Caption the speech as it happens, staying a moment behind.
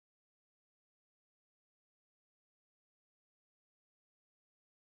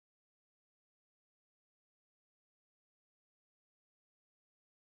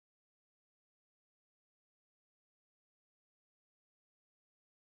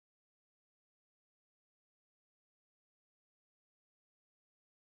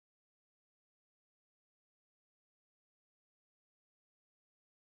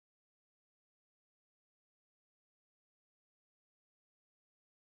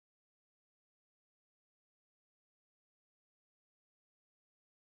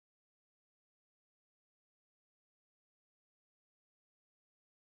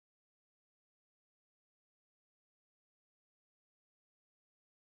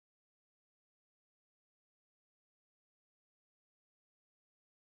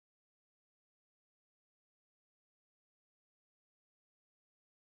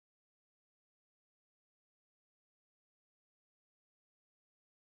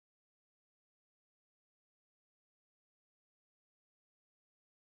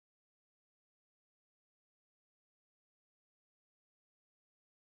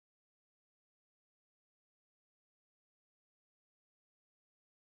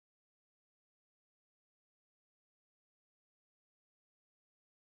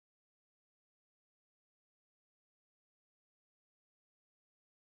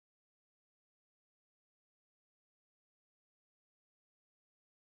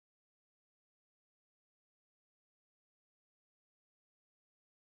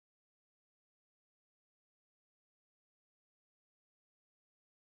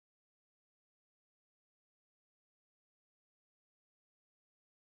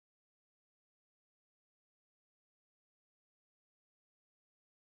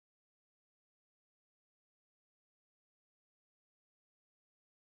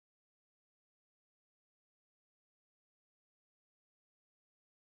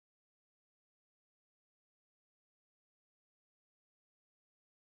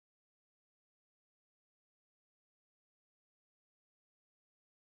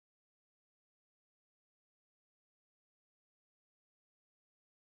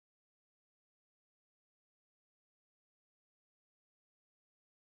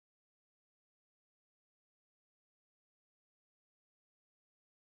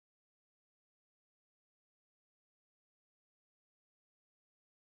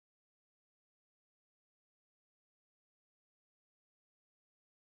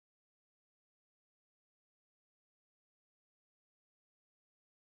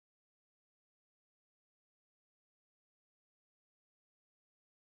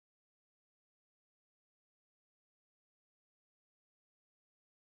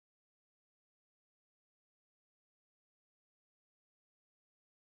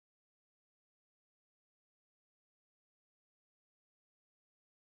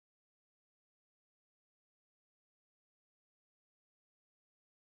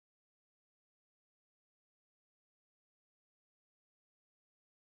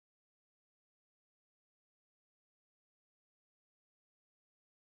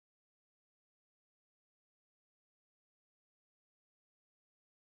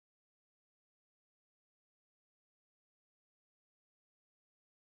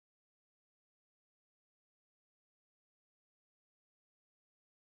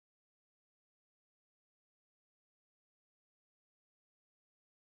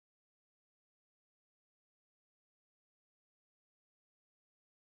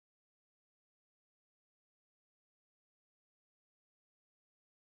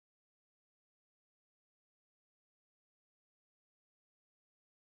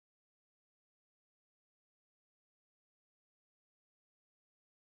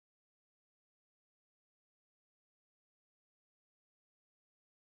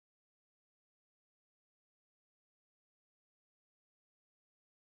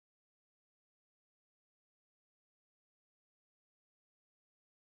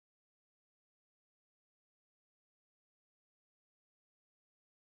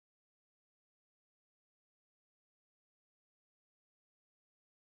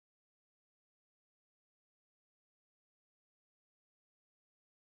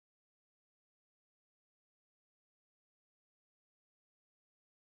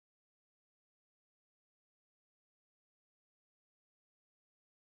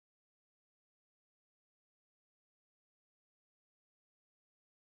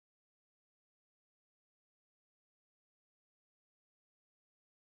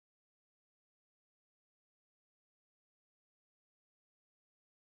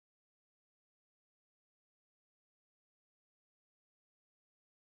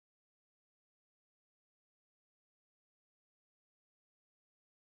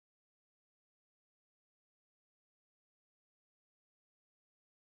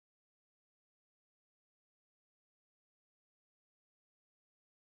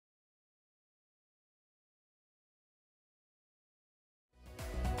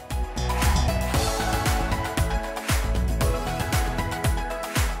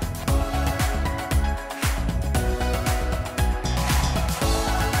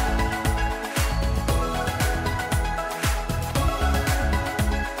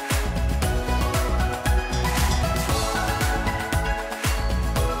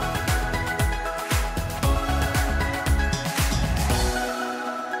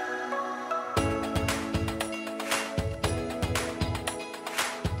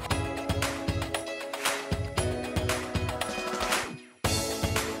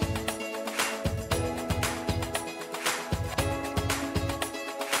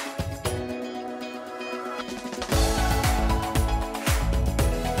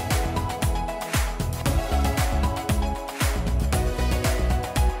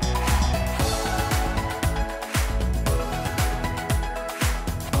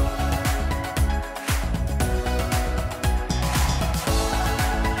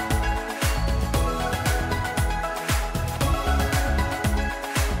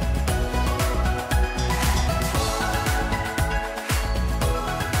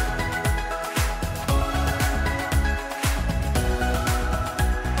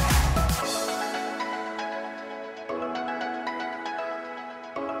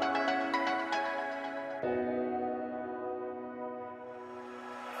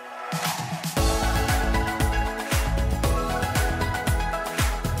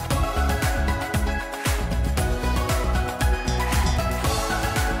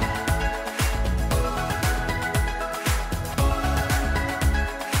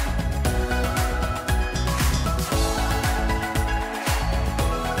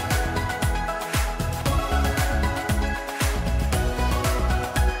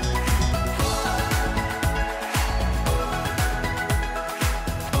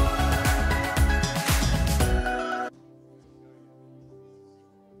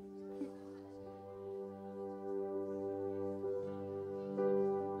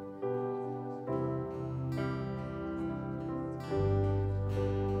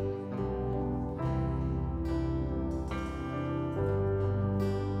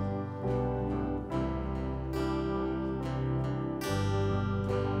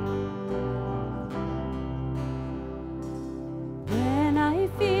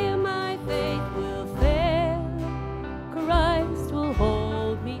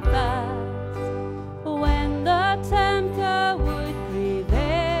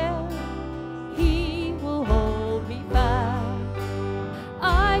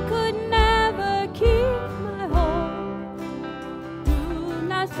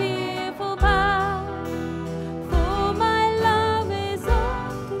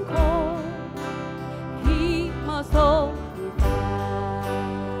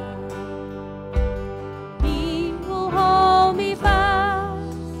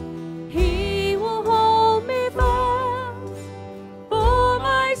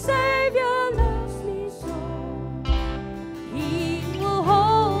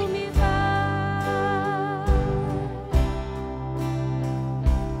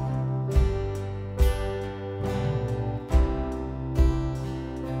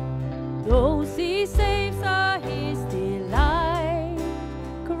Mercy saves are his delight.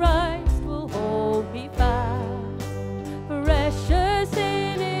 Christ will hold me fast, precious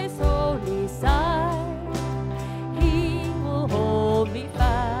in his holy sight. He will hold me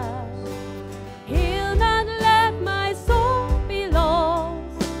fast. He'll not let my soul be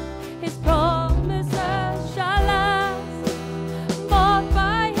lost. His promises shall last, bought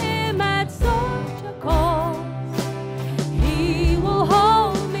by him at such a cost. He will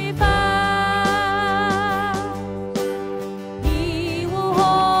hold me fast. He will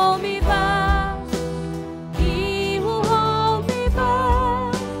hold me fast. He will hold me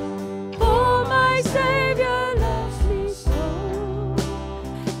fast. For my Savior loves me so.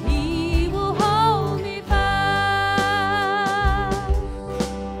 He will hold me fast.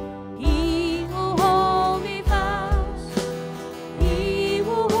 He will hold me fast. He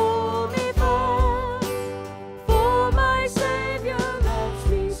will hold me fast. For my Savior loves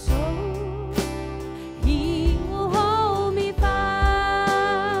me so. He will hold me fast.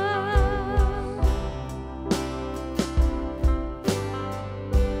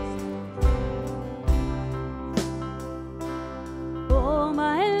 For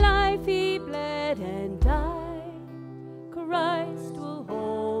my life he bled and died. Christ will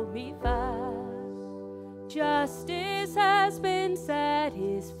hold me fast. Justice has been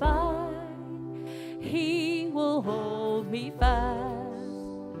satisfied. He will hold me fast.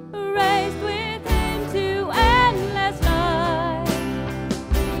 Raised with him to endless life.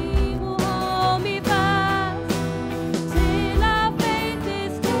 He will hold me fast till our faith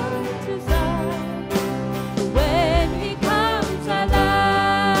is turned to sight. When he comes at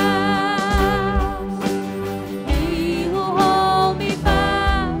last, he will hold me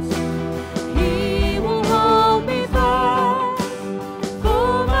fast. He will hold me fast.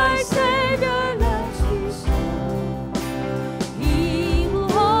 For my Savior loves me so. He will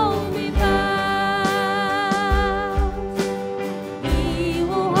hold me fast. He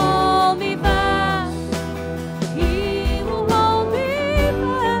will hold me fast. He will hold me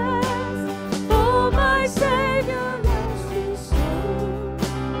fast. For my Savior loves me so.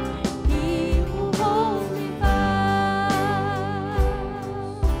 He will hold me fast.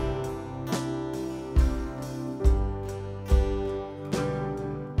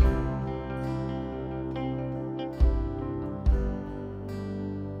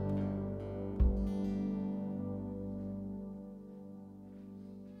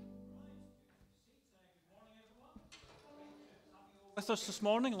 With us this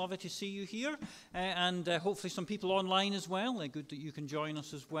morning. Lovely to see you here, and hopefully some people online as well. Good that you can join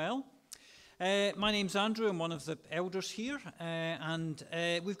us as well. My name's Andrew. I'm one of the elders here, and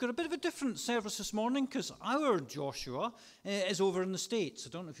we've got a bit of a different service this morning because our Joshua is over in the States. I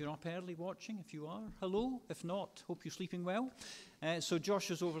don't know if you're up early watching. If you are, hello. If not, hope you're sleeping well. So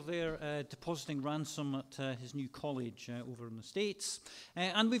Joshua's over there depositing ransom at his new college over in the States.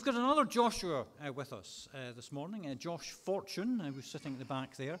 And we've got another Joshua with us this morning, Josh Fortune, who's sitting at the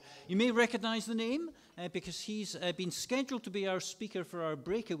back there. You may recognize the name because he's been scheduled to be our speaker for our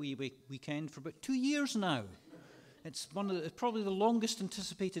breakaway weekend for about 2 years now. It's probably the longest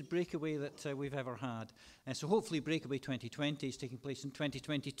anticipated breakaway that we've ever had. So hopefully Breakaway 2020 is taking place in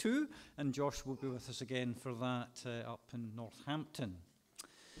 2022, and Josh will be with us again for that up in Northampton.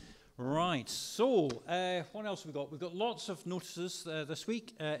 Right, so what else have we got? We've got lots of notices this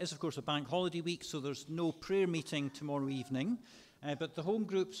week. It's, of course, a bank holiday week, so there's no prayer meeting tomorrow evening. But the home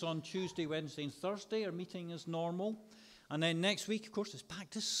groups on Tuesday, Wednesday and Thursday are meeting as normal. And then next week, of course, it's back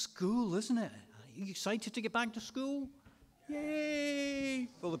to school, isn't it? Are you excited to get back to school? Yay!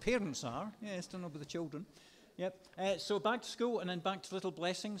 Well, the parents are. Yeah, still not with the children. Yep. So back to school and then back to Little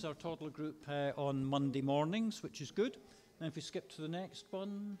Blessings, our toddler group on Monday mornings, which is good. And if we skip to the next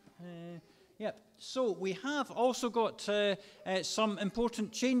one. Yep. So we have also got some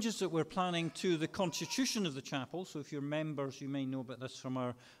important changes that we're planning to the constitution of the chapel. So if you're members, you may know about this from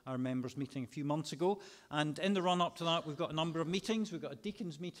our members meeting a few months ago. And in the run-up to that, we've got a number of meetings. We've got a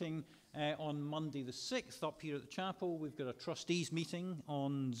deacons meeting on Monday the 6th up here at the chapel. We've got a trustees meeting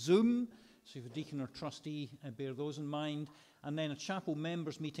on Zoom. So if a deacon or trustee, bear those in mind. And then a chapel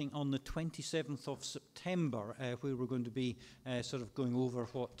members meeting on the 27th of September, where we're going to be sort of going over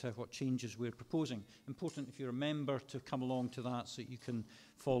what changes we're proposing. Important if you're a member to come along to that so that you can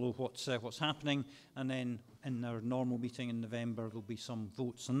follow what's happening. And then in our normal meeting in November, there'll be some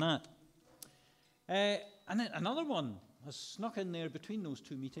votes on that. And then another one has snuck in there between those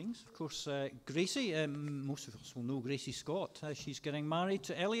two meetings. Of course, Gracie, most of us will know Gracie Scott. She's getting married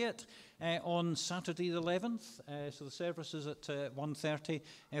to Elliot on Saturday the 11th. So the service is at 1:30.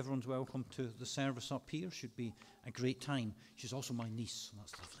 Everyone's welcome to the service up here. Should be a great time. She's also my niece, so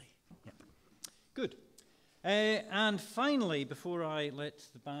that's lovely. Yep. Good. And finally, before I let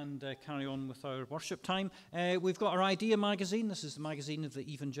the band carry on with our worship time, we've got our Idea magazine. This is the magazine of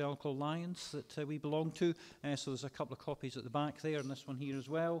the Evangelical Alliance that we belong to. So there's a couple of copies at the back there, and this one here as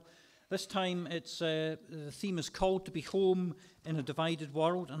well. This time, it's the theme is Called to be Home in a Divided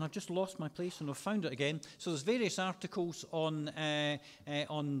World, and I've just lost my place and I've found it again. So there's various articles on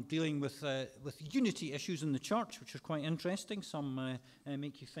dealing with unity issues in the church, which are quite interesting. Some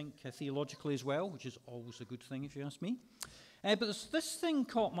make you think theologically as well, which is always a good thing if you ask me. But this thing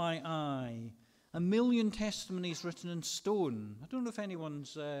caught my eye: 1,000,000 testimonies written in stone. I don't know if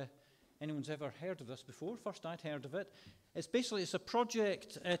anyone's ever heard of this before. First I'd heard of it. It's a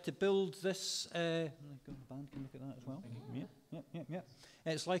project to build this. The band can look at that as well. Yeah.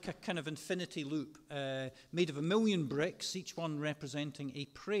 It's like a kind of infinity loop made of 1,000,000 bricks, each one representing a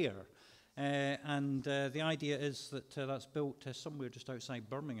prayer. And the idea is that that's built somewhere just outside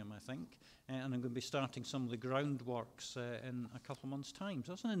Birmingham, I think. And I'm going to be starting some of the groundworks in a couple of months' time.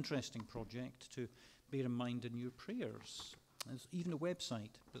 So that's an interesting project to bear in mind in your prayers. There's even a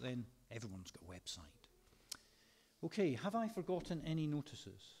website, but then everyone's got a website. Okay, have I forgotten any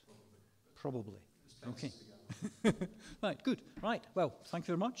notices? Probably. Okay. Right, good. Right, well, thank you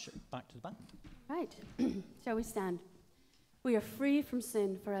very much. Back to the band. Right. Shall we stand? We are free from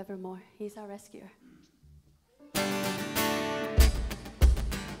sin forevermore. He's our rescuer.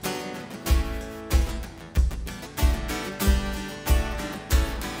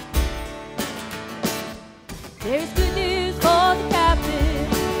 There's good news for the captive,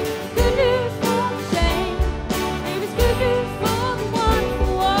 good news for the shame. There is good news for the one who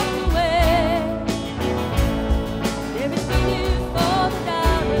walked away. There is good news for the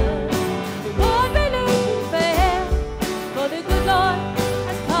doubter, the Lord may look and fail, for the good Lord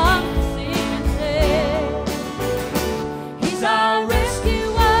has come to seek and save. He's our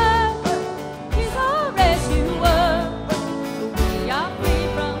rescuer, He's our rescuer. We are free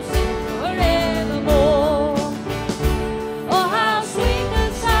from sin forevermore. Oh, how sweet the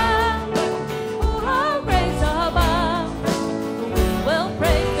sound, oh, how great our bound. We will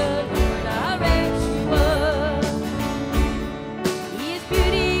praise the Lord, our rescuer. He is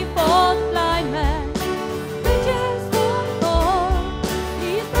beauty for the blind man, riches for the poor. He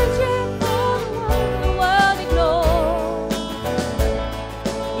is friendship for the one the world ignores.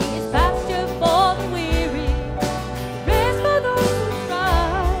 He is pasture for the weary, rest for those who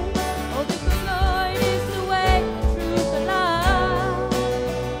strive. Oh, the good Lord is the way, the truth, the life.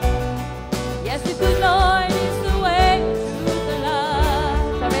 Yes, the good Lord is the way, the truth, the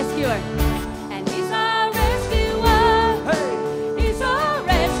life. Our rescuer. And He's our rescuer. He's our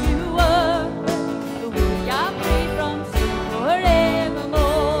rescuer. We are free from sin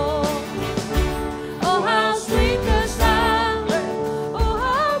forevermore. Oh, how sweet the sound. Oh,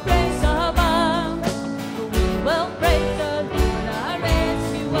 how grace abound. We will praise the Lord, our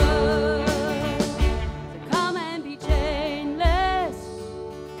rescuer. So come and be chainless.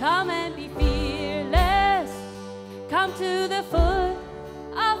 Come and be fearless. Come to the foot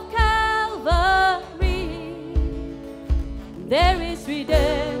of Calvary. There is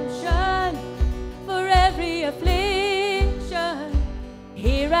redemption for every affliction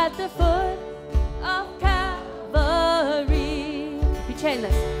here at the foot of Calvary. Be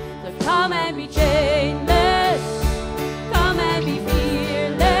chainless. So come and be chainless, come and be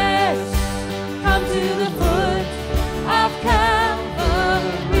fearless, come to the foot of Calvary.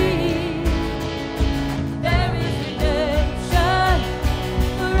 There is redemption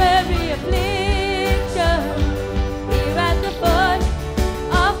for every affliction here at the foot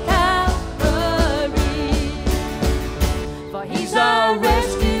of Calvary. For He's our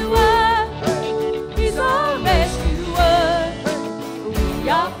rescuer, He's our rescuer. We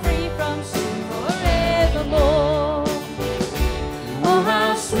are free from sin forever.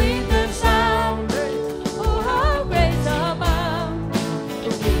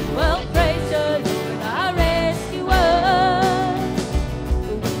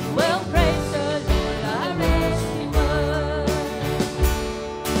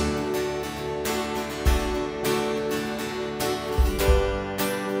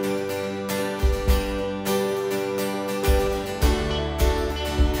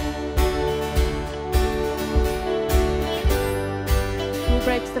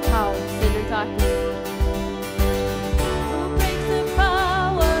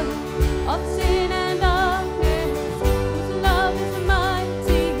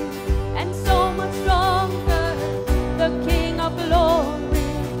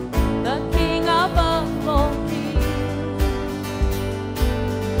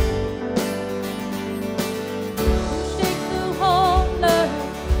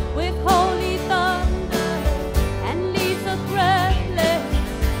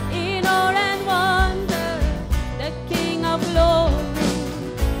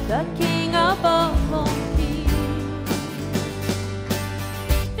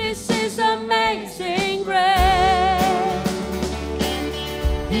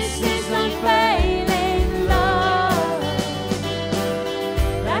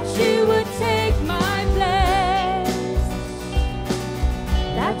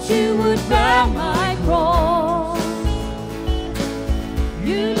 you would bear my cross.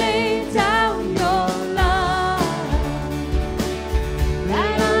 You laid down your life,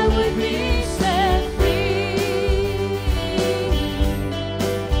 that I would be set free.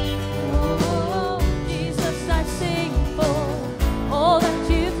 Oh, Jesus, I sing for all that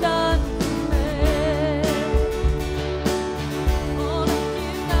you've done for me. All that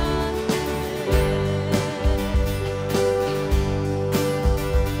you've done for me.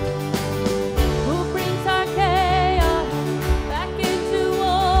 Who brings our chaos back into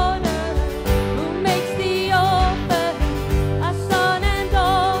order? Who makes the orphan a son and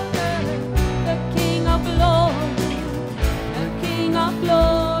daughter? The King of glory, the King of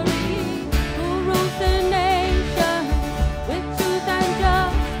glory, who rules the nation with truth and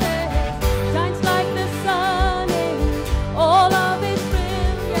justice, shines like the sun in all of his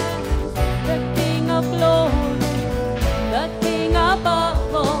brilliance. The King of glory, the King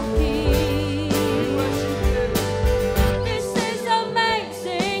above all kings. This is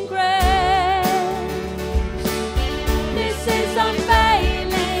amazing grace. This is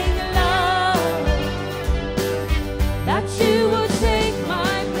unfailing love, that you would take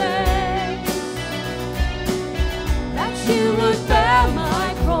my place, that you would bear my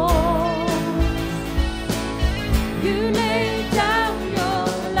cross. You laid down your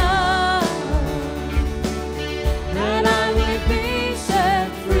life, that I would be set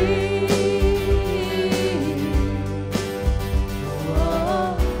free.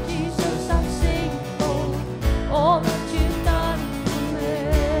 Oh, Jesus, I sing for all that you've done for me.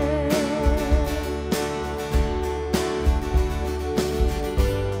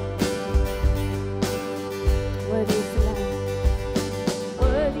 Worthy is the Lamb.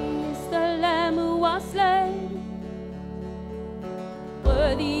 Worthy is the Lamb who was slain.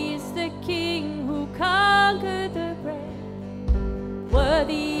 Worthy is the King who conquered the grave.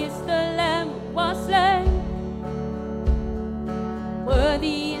 Worthy is the Lamb who was slain.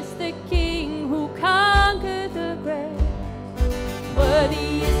 Worthy is the King who conquered the grave.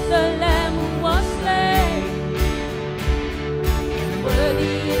 Worthy is the Lamb who was slain.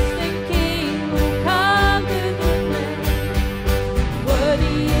 Worthy is the King who conquered the grave.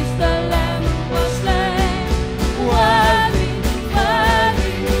 Worthy is the Lamb who was slain. Worthy,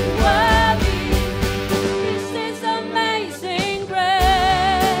 worthy, worthy. This is amazing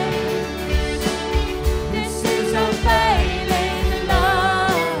grace.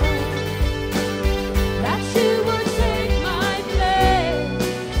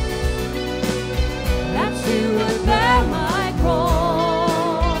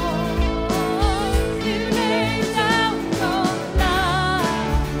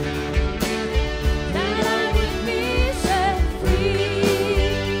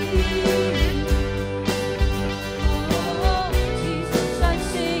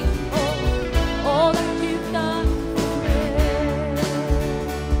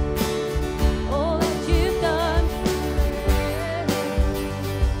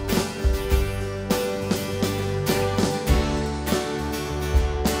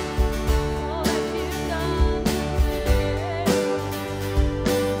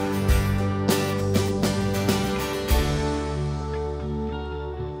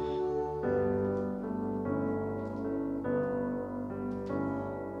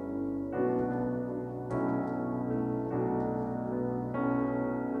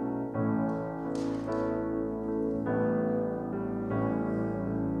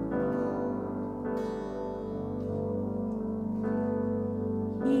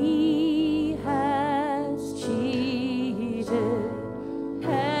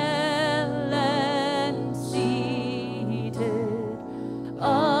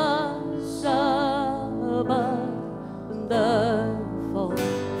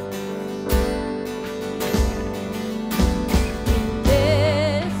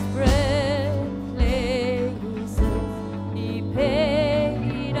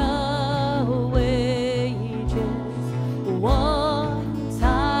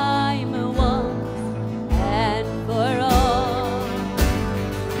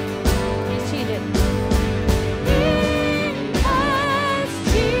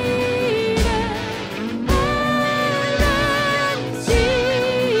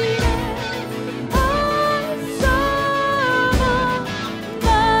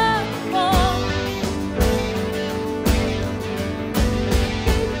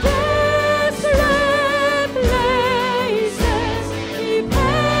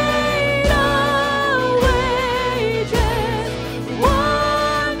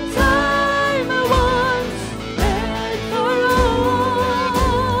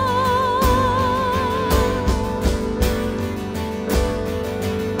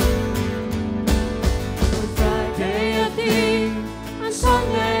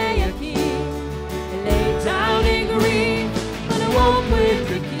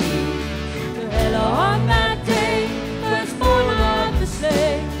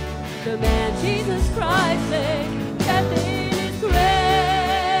 the man Jesus Christ lay death in his grave,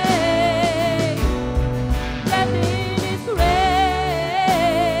 death in his grave,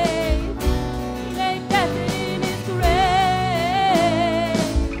 he lay death in his grave,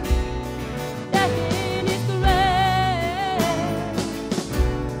 death in his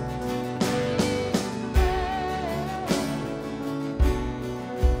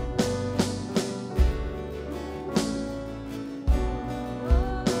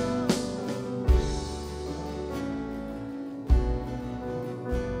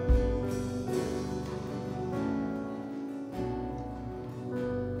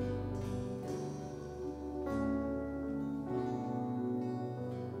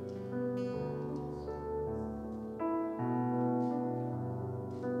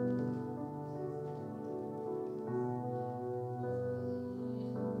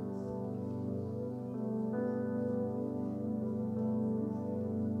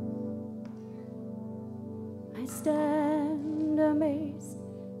I stand amazed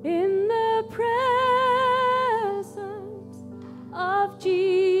in the presence of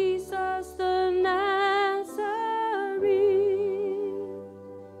Jesus the Nazarene,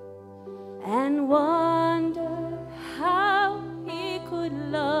 and wonder how he could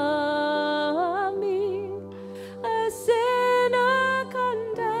love me, a sinner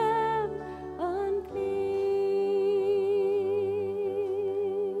condemned unclean.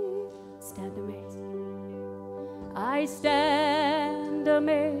 Stand amazed. I stand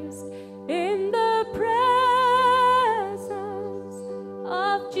amazed in the presence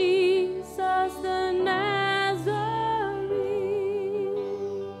of Jesus the Nazarene,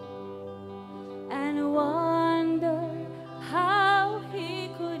 and wonder how he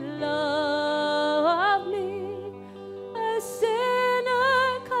could love me, a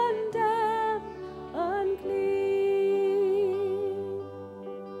sinner condemned unclean.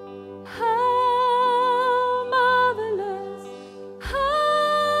 How marvelous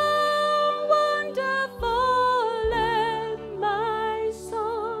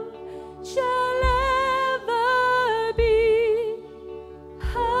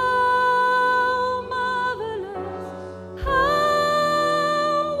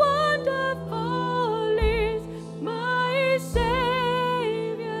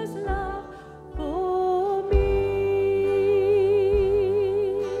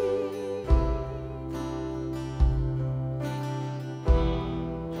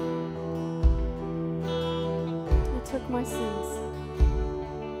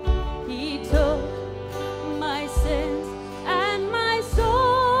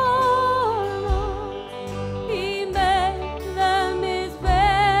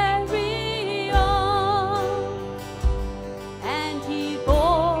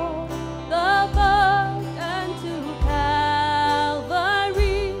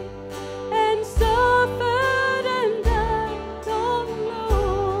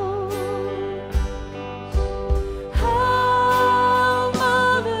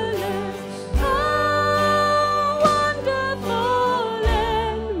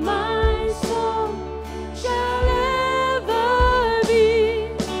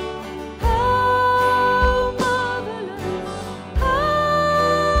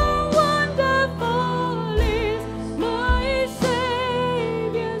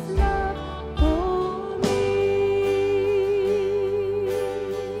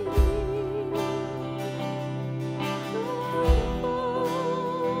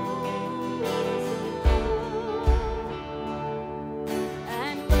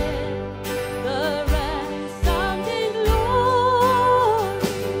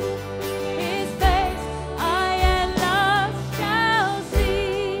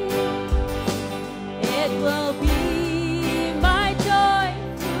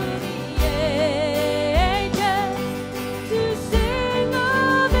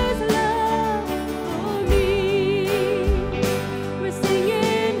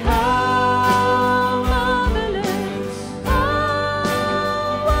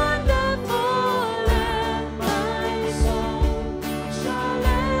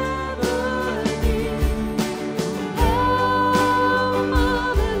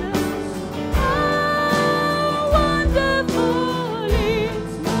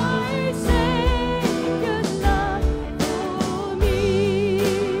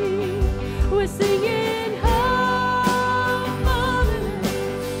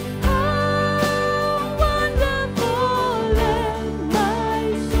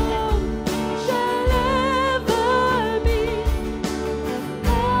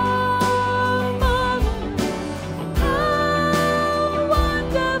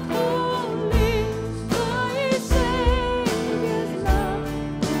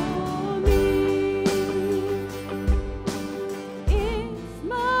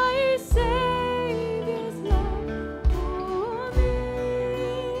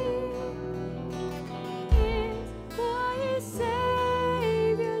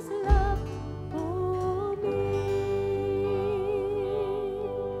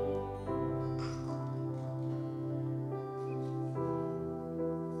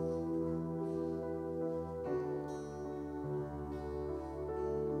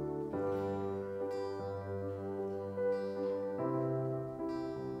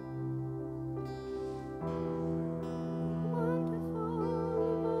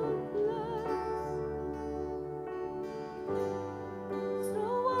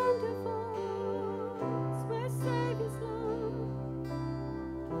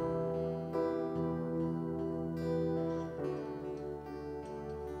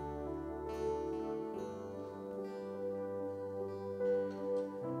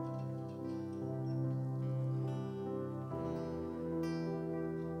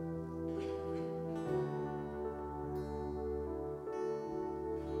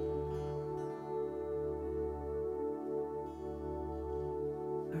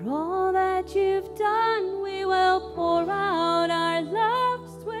that you've done, we will pour out. Our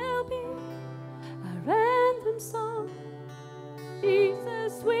loves will be our anthem song.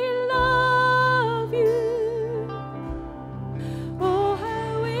 Jesus, we love you. Oh,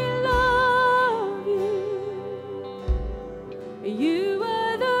 how we love you. You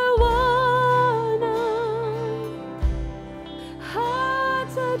are the one our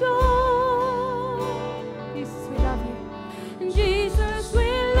hearts adore. Jesus, we love you. Jesus, we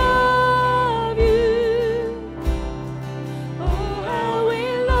love you. Oh, how we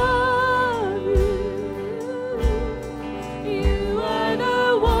love you. You are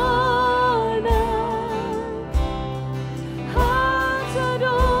the one our hearts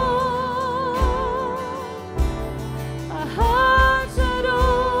adore. Our hearts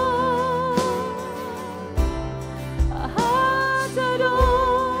adore. Our hearts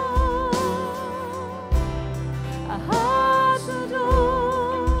adore. Our hearts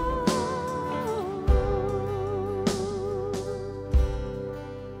adore.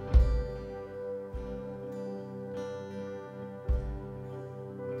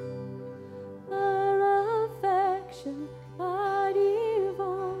 Our affection, our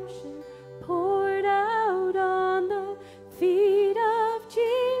devotion poured out on the feet of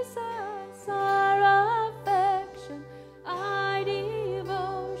Jesus. Our affection, our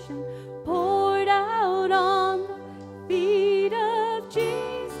devotion poured out on the feet of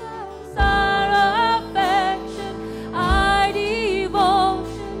Jesus. Our affection, our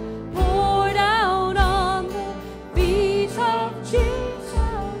devotion poured out on the feet of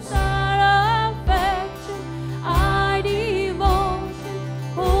Jesus. Our affection, our devotion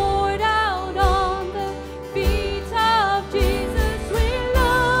poured out on the feet of Jesus. We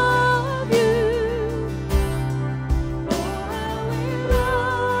love you. Oh, how we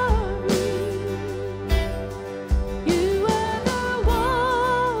love you. You are the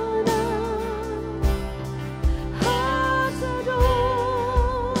one our hearts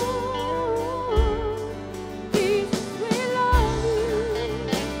adore. Jesus, we love you.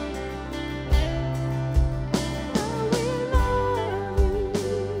 How we love you.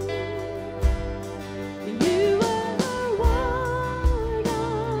 You are the one our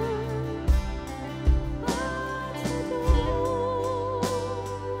hearts adore.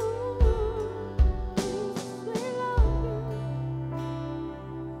 Jesus, we love you.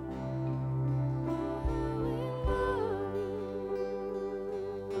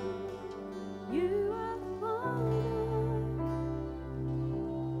 You are the one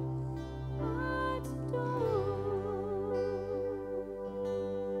our hearts adore.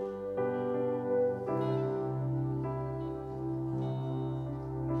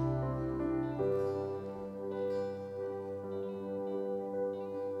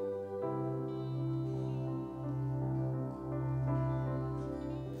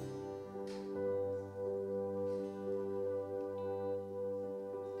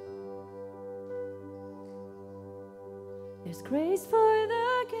 There's grace for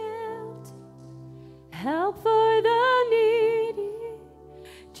the guilty, help for the needy.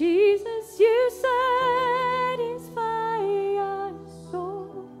 Jesus, you satisfy our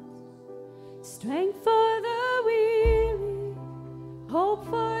souls. Strength for the weary, hope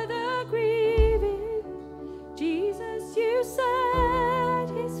for the grieving. Jesus, you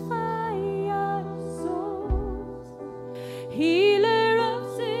satisfy our souls. Healer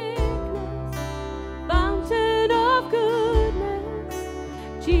of sickness, fountain of goodness.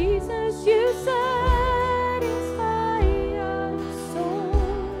 Jesus, you satisfy our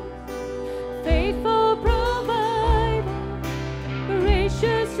souls. Faithful provider,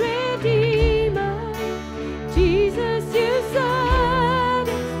 gracious redeemer. Jesus, you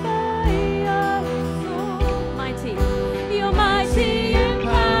satisfy our souls. Mighty, you're mighty.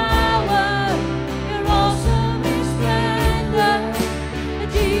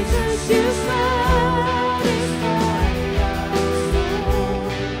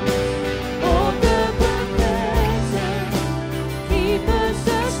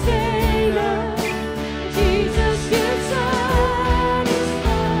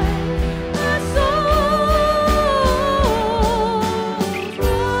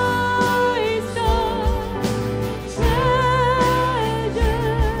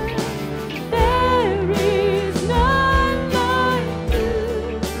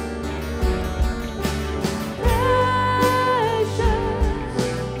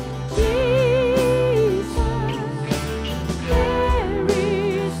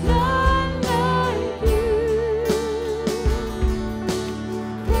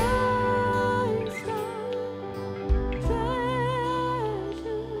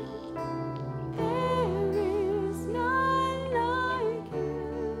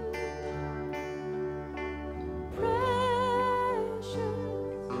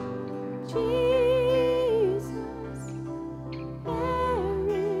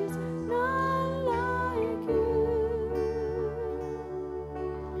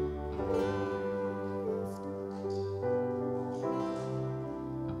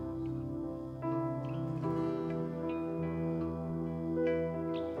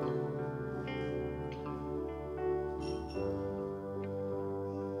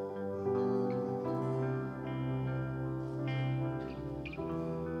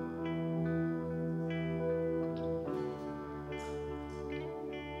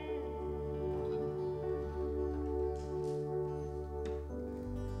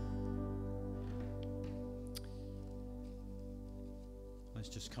 Let's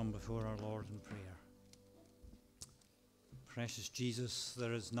just come before our Lord in prayer. Precious Jesus,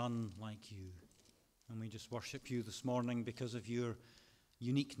 there is none like you. And we just worship you this morning because of your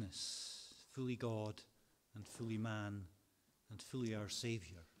uniqueness, fully God and fully man and fully our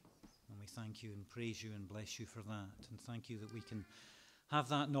Saviour. And we thank you and praise you and bless you for that. And thank you that we can have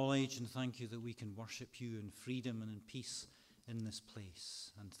that knowledge, and thank you that we can worship you in freedom and in peace in this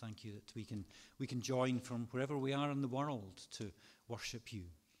place. And thank you that we can join from wherever we are in the world to worship you.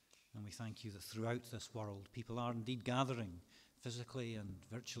 And we thank you that throughout this world people are indeed gathering physically and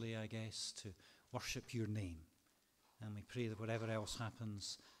virtually, I guess, to worship your name. And we pray that whatever else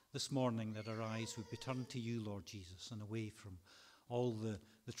happens this morning, that our eyes would be turned to you, Lord Jesus, and away from all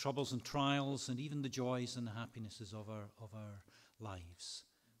the troubles and trials and even the joys and the happinesses of our lives,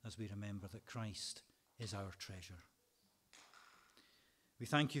 as we remember that Christ is our treasure. We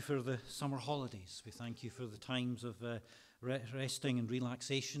thank you for the summer holidays. We thank you for the times of resting and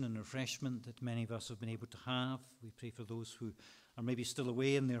relaxation and refreshment that many of us have been able to have. We pray for those who are maybe still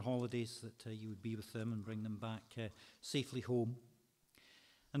away in their holidays, that you would be with them and bring them back safely home.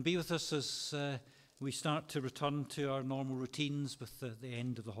 And be with us as we start to return to our normal routines, with the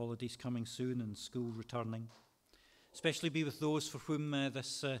end of the holidays coming soon and school returning. Especially be with those for whom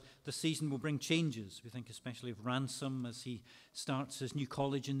this season will bring changes. We think especially of Ransom as he starts his new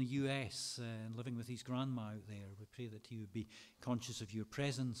college in the US and living with his grandma out there. We pray that he would be conscious of your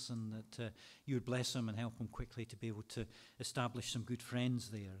presence, and that you would bless him and help him quickly to be able to establish some good friends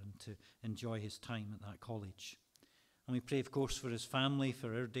there and to enjoy his time at that college. And we pray, of course, for his family, for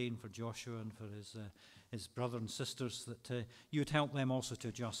Erdain, for Joshua, and for his brother and sisters, that you would help them also to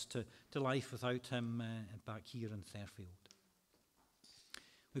adjust to life without him back here in Fairfield.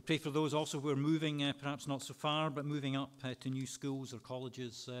 We pray for those also who are moving, perhaps not so far, but moving up to new schools or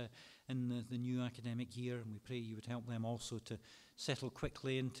colleges in the new academic year. And we pray you would help them also to settle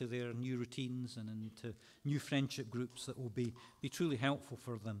quickly into their new routines and into new friendship groups that will be truly helpful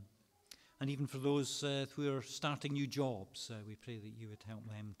for them. And even for those who are starting new jobs, we pray that you would help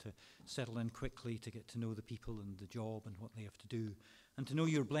them to settle in quickly, to get to know the people and the job and what they have to do, and to know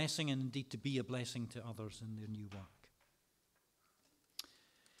your blessing, and indeed to be a blessing to others in their new work.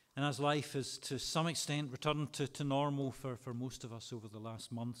 And as life is to some extent returned to normal for most of us over the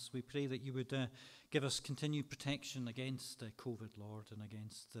last months, we pray that you would give us continued protection against COVID, Lord, and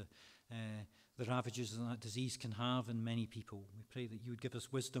against the ravages that disease can have in many people. We pray that you would give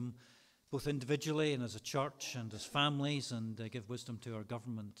us wisdom, both individually and as a church and as families, and give wisdom to our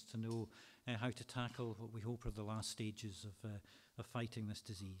government to know how to tackle what we hope are the last stages of fighting this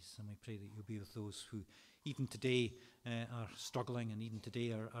disease. And we pray that you'll be with those who even today are struggling, and even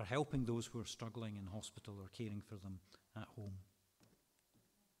today are helping those who are struggling in hospital or caring for them at home.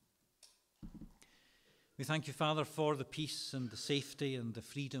 We thank you, Father, for the peace and the safety and the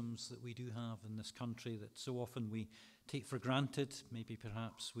freedoms that we do have in this country that so often we take for granted. Maybe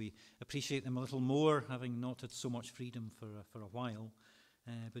perhaps we appreciate them a little more, having not had so much freedom for a while.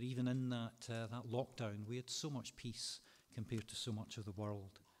 But even in that lockdown, we had so much peace compared to so much of the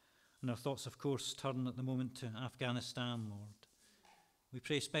world. And our thoughts, of course, turn at the moment to Afghanistan, Lord. We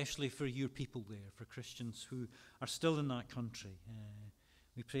pray especially for your people there, for Christians who are still in that country.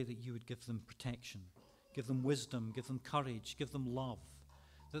 We pray that you would give them protection, give them wisdom, give them courage, give them love,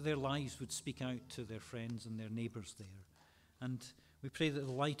 that their lives would speak out to their friends and their neighbours there. And we pray that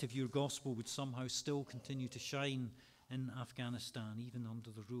the light of your gospel would somehow still continue to shine in Afghanistan, even under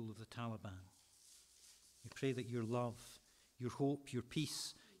the rule of the Taliban. We pray that your love, your hope, your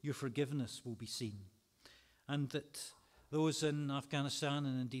peace, your forgiveness will be seen, and that those in Afghanistan,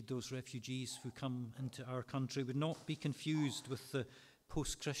 and indeed those refugees who come into our country, would not be confused with the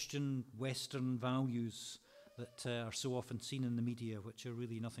post-Christian Western values that are so often seen in the media, which are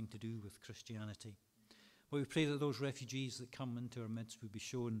really nothing to do with Christianity. But we pray that those refugees that come into our midst would be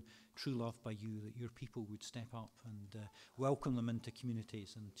shown true love by you, that your people would step up and welcome them into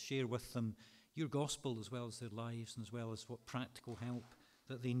communities and share with them your gospel, as well as their lives and as well as what practical help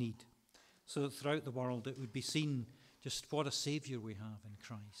that they need. So that throughout the world it would be seen just what a Saviour we have in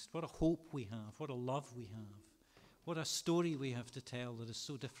Christ, what a hope we have, what a love we have, what a story we have to tell that is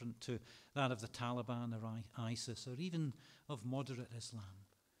so different to that of the Taliban or ISIS, or even of moderate Islam.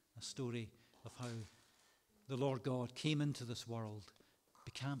 A story of how the Lord God came into this world,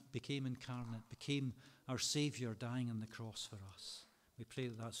 became incarnate, became our Saviour, dying on the cross for us. We pray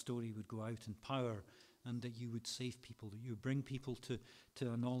that that story would go out in power, and that you would save people, that you would bring people to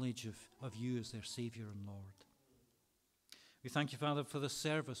a knowledge of you as their Saviour and Lord. We thank you, Father, for this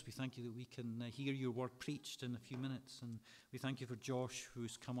service. We thank you that we can hear your word preached in a few minutes. And we thank you for Josh,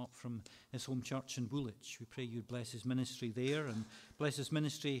 who's come up from his home church in Woolwich. We pray you'd bless his ministry there and bless his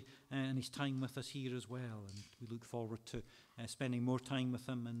ministry and his time with us here as well. And we look forward to spending more time with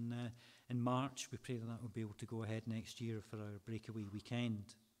him in March. We pray that will be able to go ahead next year for our breakaway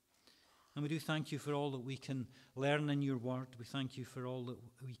weekend. And we do thank you for all that we can learn in your word. We thank you for all that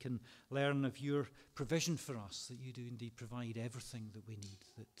we can learn of your provision for us, that you do indeed provide everything that we need,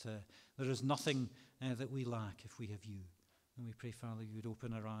 that there is nothing that we lack if we have you. And we pray, Father, you would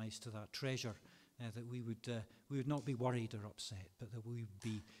open our eyes to that treasure, that we would not be worried or upset, but that we would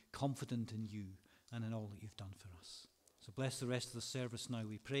be confident in you and in all that you've done for us. So bless the rest of the service now,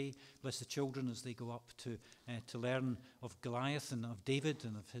 we pray. Bless the children as they go up to learn of Goliath and of David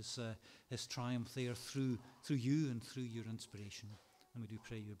and of his triumph there through you and through your inspiration. And we do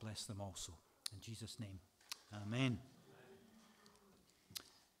pray you bless them also. In Jesus' name, amen.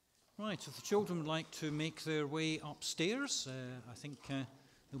 Right, so if the children would like to make their way upstairs, I think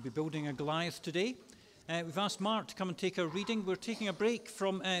they'll be building a Goliath today. We've asked Mark to come and take our reading. We're taking a break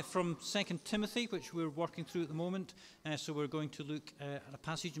from 2 Timothy, which we're working through at the moment. So we're going to look at a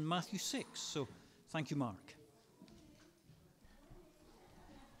passage in Matthew 6. So thank you, Mark.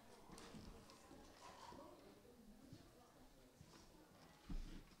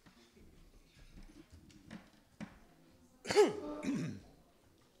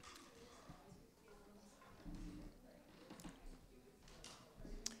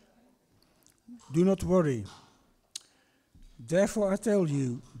 Do not worry. Therefore I tell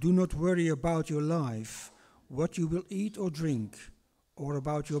you, do not worry about your life, what you will eat or drink, or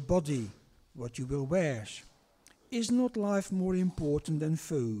about your body, what you will wear. Is not life more important than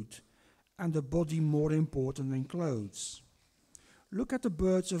food, and the body more important than clothes? Look at the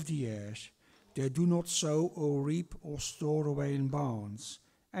birds of the air. They do not sow or reap or store away in barns,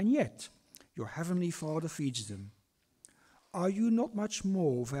 and yet your heavenly Father feeds them. Are you not much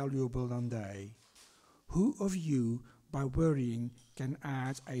more valuable than they? Who of you, by worrying, can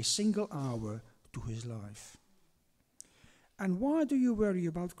add a single hour to his life? And why do you worry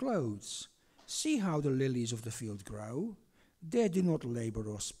about clothes? See how the lilies of the field grow. They do not labor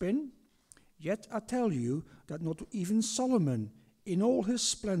or spin. Yet I tell you that not even Solomon, in all his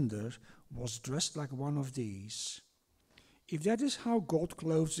splendor, was dressed like one of these. If that is how God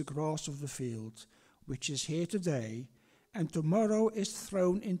clothes the grass of the field, which is here today, and tomorrow is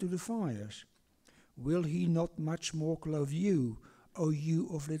thrown into the fire, will he not much more clothe you, O you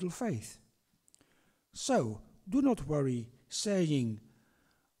of little faith? So do not worry, saying,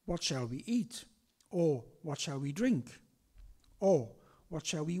 what shall we eat? Or what shall we drink? Or what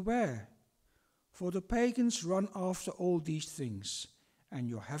shall we wear? For the pagans run after all these things, and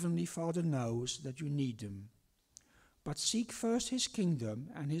your heavenly Father knows that you need them. But seek first his kingdom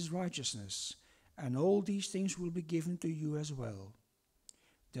and his righteousness, and all these things will be given to you as well.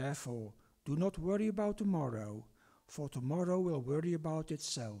 Therefore, do not worry about tomorrow, for tomorrow will worry about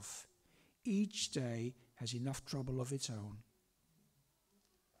itself. Each day has enough trouble of its own.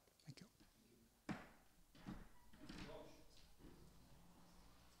 Thank you.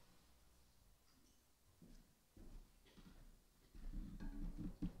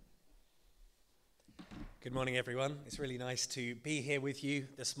 Good morning, everyone. It's really nice to be here with you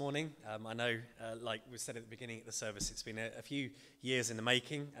this morning. I know, like we said at the beginning of the service, it's been a few years in the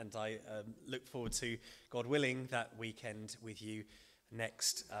making, and I look forward to, God willing, that weekend with you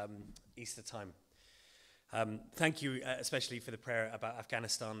next Easter time. Thank you especially for the prayer about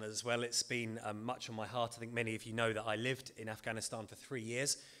Afghanistan as well. It's been much on my heart. I think many of you know that I lived in Afghanistan for 3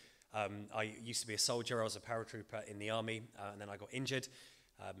 years. I used to be a soldier. I was a paratrooper in the army, and then I got injured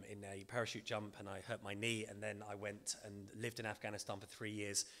in a parachute jump, and I hurt my knee, and then I went and lived in Afghanistan for 3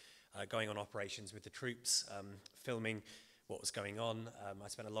 years, going on operations with the troops, filming what was going on. I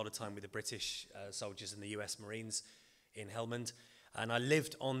spent a lot of time with the British soldiers and the US Marines in Helmand, and I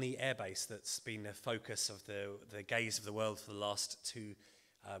lived on the airbase that's been the focus of the gaze of the world for the last 2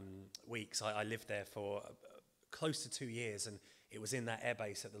 weeks. I lived there for close to 2 years, and it was in that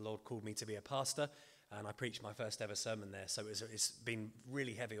airbase that the Lord called me to be a pastor, and I preached my first ever sermon there. So it's been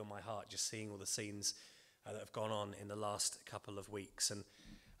really heavy on my heart just seeing all the scenes that have gone on in the last couple of weeks. And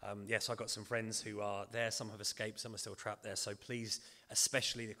yes, I've got some friends who are there. Some have escaped, some are still trapped there. So please,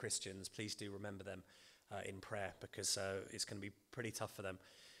 especially the Christians, please do remember them in prayer, because it's going to be pretty tough for them.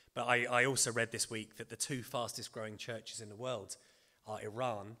 But I also read this week that the 2 fastest growing churches in the world are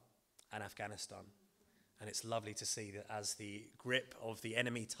Iran and Afghanistan. And it's lovely to see that as the grip of the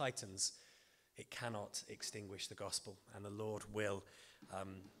enemy tightens, it cannot extinguish the gospel, and the Lord will,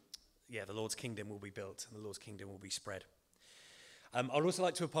 the Lord's kingdom will be built, and the Lord's kingdom will be spread. I'd also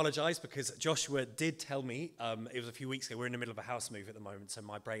like to apologise because Joshua did tell me, it was a few weeks ago, we're in the middle of a house move at the moment, so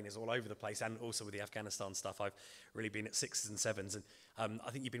my brain is all over the place, and also with the Afghanistan stuff, I've really been at 6s and 7s, and I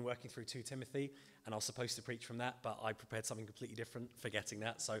think you've been working through 2 Timothy, and I was supposed to preach from that, but I prepared something completely different, forgetting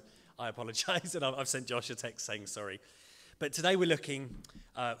that, so I apologise, and I've sent Josh a text saying sorry. But today we're looking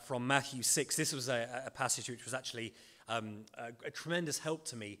from Matthew 6. This was a passage which was actually a tremendous help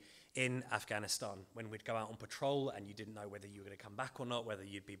to me in Afghanistan when we'd go out on patrol and you didn't know whether you were going to come back or not, whether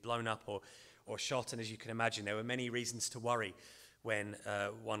you'd be blown up or shot. And as you can imagine, there were many reasons to worry when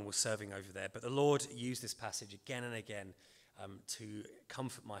one was serving over there. But the Lord used this passage again and again to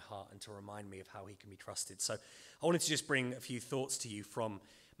comfort my heart and to remind me of how he can be trusted. So I wanted to just bring a few thoughts to you from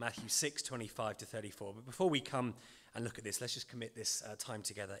Matthew 6, 25 to 34. But before we come and look at this, let's just commit this time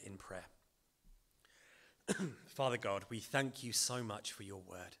together in prayer. Father God, we thank you so much for your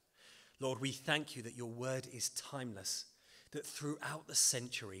word. Lord, we thank you that your word is timeless, that throughout the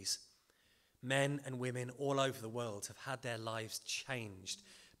centuries, men and women all over the world have had their lives changed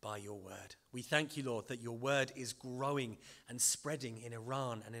by your word. We thank you, Lord, that your word is growing and spreading in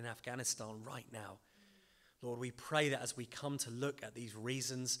Iran and in Afghanistan right now. Lord, we pray that as we come to look at these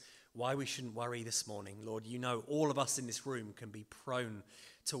reasons why we shouldn't worry this morning, Lord, you know all of us in this room can be prone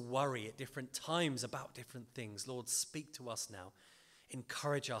to worry at different times about different things. Lord, speak to us now.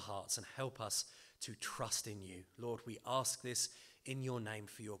 Encourage our hearts and help us to trust in you. Lord, we ask this in your name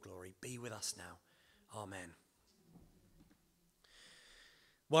for your glory. Be with us now. Amen.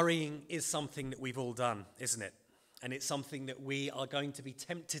 Worrying is something that we've all done, isn't it? And it's something that we are going to be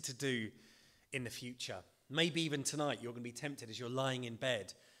tempted to do in the future. Maybe even tonight you're going to be tempted as you're lying in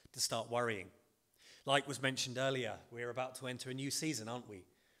bed to start worrying. Like was mentioned earlier, we're about to enter a new season, aren't we?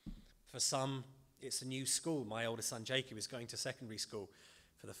 For some, it's a new school. My oldest son, Jacob, is going to secondary school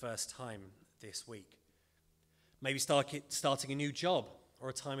for the first time this week. Maybe starting a new job or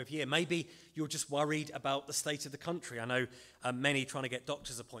a time of year. Maybe you're just worried about the state of the country. I know many trying to get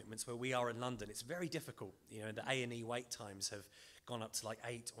doctor's appointments where we are in London. It's very difficult. You know, the A&E wait times have gone up to like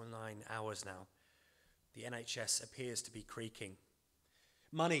 8 or 9 hours now. The NHS appears to be creaking.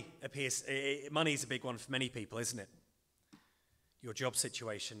 Money is a big one for many people, isn't it? Your job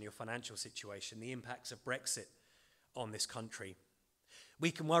situation, your financial situation, the impacts of Brexit on this country.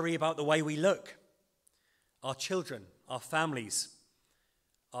 We can worry about the way we look, our children, our families,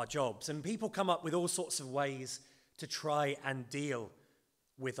 our jobs. And people come up with all sorts of ways to try and deal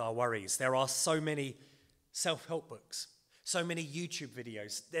with our worries. There are so many self-help books, so many YouTube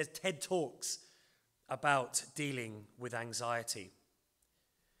videos. There's TED Talks about dealing with anxiety.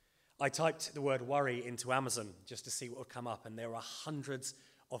 I typed the word worry into Amazon just to see what would come up, and there are hundreds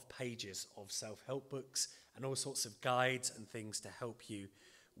of pages of self-help books and all sorts of guides and things to help you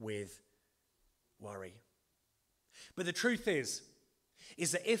with worry. But the truth is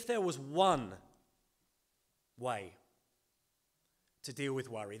that if there was one way to deal with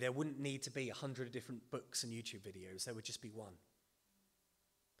worry, there wouldn't need to be 100 different books and YouTube videos. There would just be one.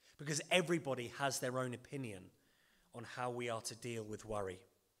 Because everybody has their own opinion on how we are to deal with worry.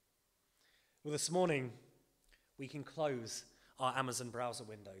 Well, this morning, we can close our Amazon browser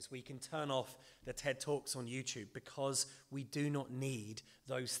windows. We can turn off the TED Talks on YouTube because we do not need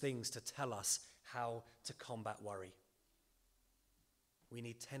those things to tell us how to combat worry. We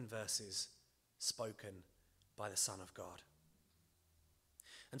need 10 verses spoken by the Son of God.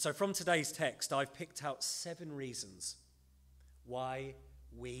 And so from today's text, I've picked out 7 reasons why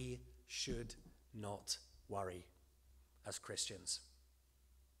we should not worry as Christians.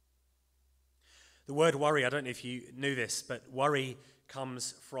 The word worry, I don't know if you knew this, but worry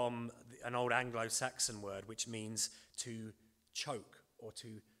comes from an old Anglo-Saxon word which means to choke or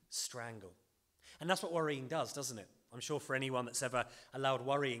to strangle. And that's what worrying does, doesn't it? I'm sure for anyone that's ever allowed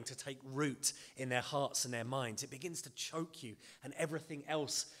worrying to take root in their hearts and their minds, it begins to choke you, and everything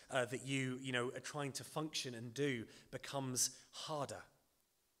else that you are trying to function and do becomes harder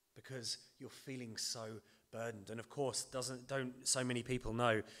because you're feeling so burdened. And of course, don't so many people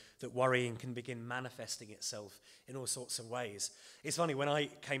know that worrying can begin manifesting itself in all sorts of ways. It's funny, when I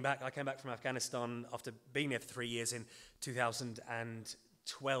came back from Afghanistan after being there for 3 years in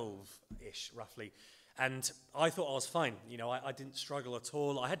 2012-ish, roughly. And I thought I was fine. I didn't struggle at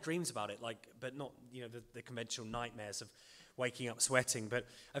all. I had dreams about it, but not, the conventional nightmares of waking up sweating. But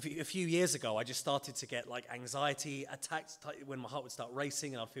a few years ago, I just started to get anxiety attacks when my heart would start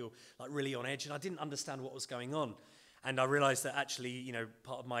racing and I'd feel really on edge. And I didn't understand what was going on. And I realized that actually,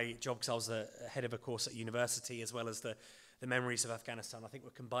 part of my job, because I was the head of a course at university, as well as the memories of Afghanistan, I think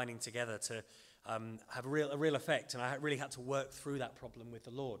were combining together to have a real effect, and I really had to work through that problem with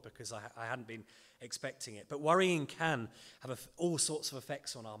the Lord because I hadn't been expecting it. But worrying can have all sorts of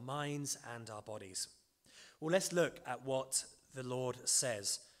effects on our minds and our bodies. Well, let's look at what the Lord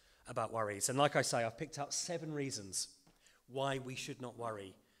says about worries. And like I say, I've picked out 7 reasons why we should not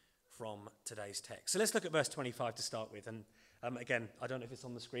worry from today's text. So let's look at verse 25 to start with. And again, I don't know if it's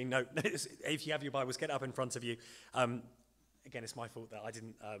on the screen. No, if you have your Bibles, get up in front of you. Again, it's my fault that I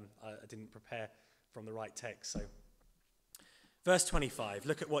didn't prepare from the right text. So, verse 25,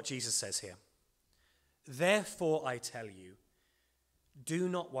 look at what Jesus says here. Therefore I tell you, do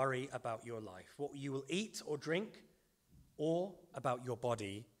not worry about your life, what you will eat or drink, or about your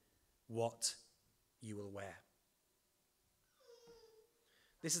body, what you will wear.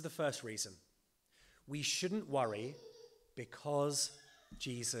 This is the first reason. We shouldn't worry because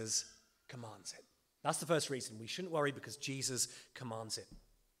Jesus commands it. That's the first reason. We shouldn't worry because Jesus commands it.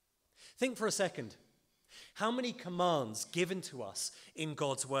 Think for a second. How many commands given to us in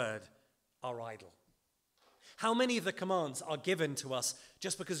God's word are idle? How many of the commands are given to us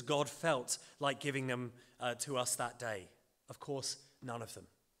just because God felt like giving them to us that day? Of course, none of them.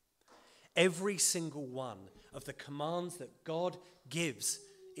 Every single one of the commands that God gives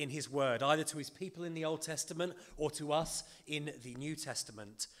in his word, either to his people in the Old Testament or to us in the New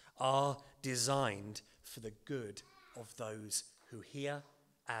Testament, are designed for the good of those who hear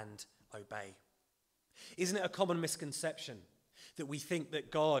and obey. Isn't it a common misconception that we think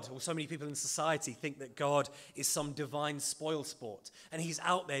that God, or so many people in society think that God is some divine spoilsport and he's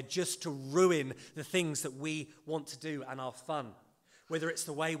out there just to ruin the things that we want to do and are fun? Whether it's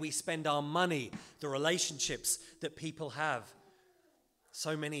the way we spend our money, the relationships that people have.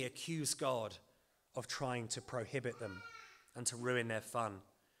 So many accuse God of trying to prohibit them and to ruin their fun.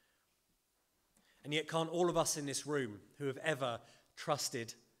 And yet can't all of us in this room who have ever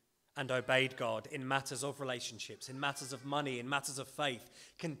trusted and obeyed God in matters of relationships, in matters of money, in matters of faith,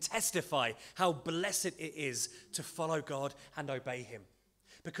 can testify how blessed it is to follow God and obey him?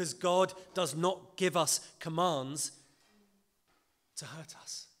 Because God does not give us commands to hurt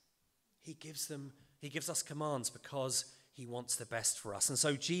us. He gives us commands because he wants the best for us. And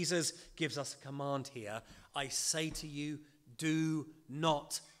so Jesus gives us a command here. I say to you, do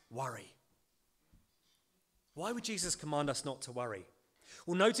not worry. Why would Jesus command us not to worry?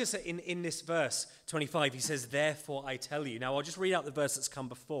 Well, notice that in this verse 25, he says, therefore I tell you. Now, I'll just read out the verse that's come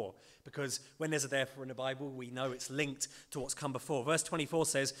before, because when there's a therefore in the Bible, we know it's linked to what's come before. Verse 24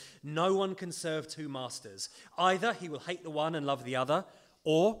 says, no one can serve 2 masters. Either he will hate the one and love the other,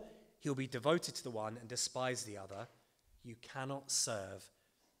 or he'll be devoted to the one and despise the other. You cannot serve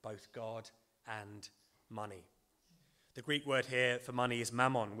both God and money. The Greek word here for money is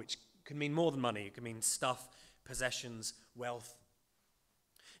mammon, which can mean more than money. It can mean stuff, possessions, wealth.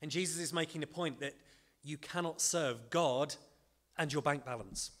 And Jesus is making the point that you cannot serve God and your bank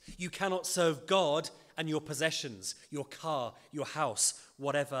balance. You cannot serve God and your possessions, your car, your house,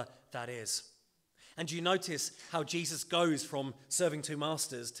 whatever that is. And you notice how Jesus goes from serving 2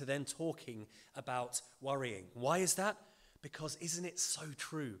 masters to then talking about worrying. Why is that? Because isn't it so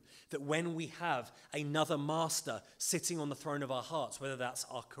true that when we have another master sitting on the throne of our hearts, whether that's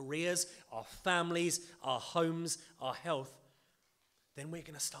our careers, our families, our homes, our health, then we're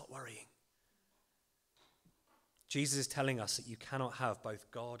going to start worrying. Jesus is telling us that you cannot have both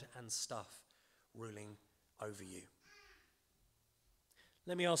God and stuff ruling over you.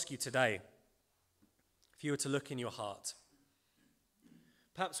 Let me ask you today, if you were to look in your heart,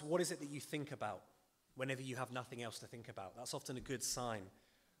 perhaps what is it that you think about whenever you have nothing else to think about? That's often a good sign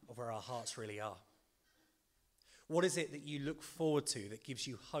of where our hearts really are. What is it that you look forward to that gives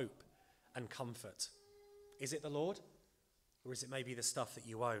you hope and comfort? Is it the Lord? Or is it maybe the stuff that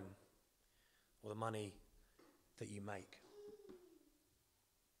you own or the money that you make?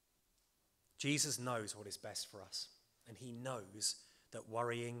 Jesus knows what is best for us, and he knows that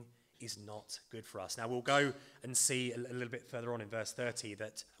worrying is not good for us. Now we'll go and see a little bit further on in verse 30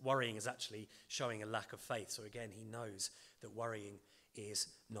 that worrying is actually showing a lack of faith. So again, he knows that worrying is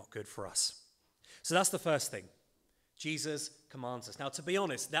not good for us. So that's the first thing. Jesus commands us. Now, to be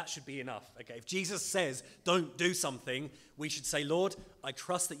honest, that should be enough. Okay, if Jesus says, don't do something, we should say, Lord, I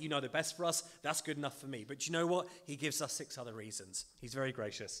trust that you know the best for us. That's good enough for me. But you know what? He gives us 6 other reasons. He's very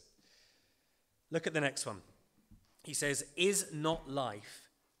gracious. Look at the next one. He says, is not life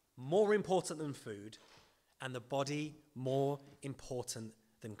more important than food and the body more important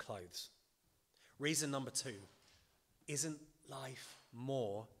than clothes? Reason number 2, isn't life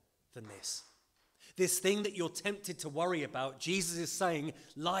more than this? This thing that you're tempted to worry about, Jesus is saying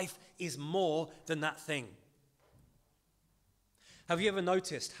life is more than that thing. Have you ever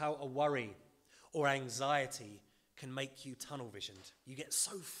noticed how a worry or anxiety can make you tunnel visioned. You get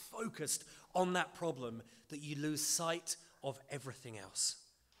so focused on that problem that you lose sight of everything else.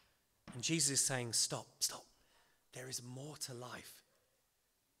 And Jesus is saying, stop. There is more to life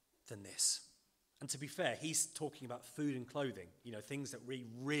than this. And to be fair, he's talking about food and clothing, things that we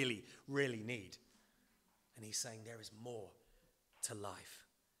really, really need. And he's saying there is more to life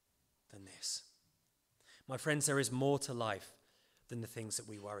than this. My friends, there is more to life than the things that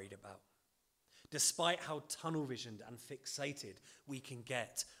we worried about. Despite how tunnel visioned and fixated we can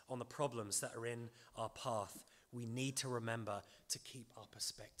get on the problems that are in our path, we need to remember to keep our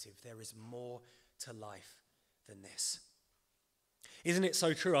perspective. There is more to life than this. Isn't it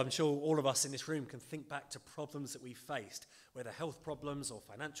so true? I'm sure all of us in this room can think back to problems that we've faced, whether health problems or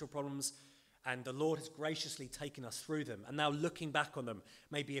financial problems, and the Lord has graciously taken us through them. And now looking back on them,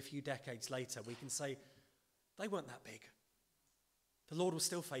 maybe a few decades later, we can say, they weren't that big. The Lord was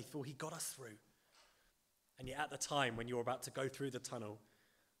still faithful. He got us through. And yet at the time when you're about to go through the tunnel,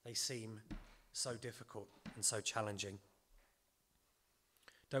 they seem so difficult and so challenging.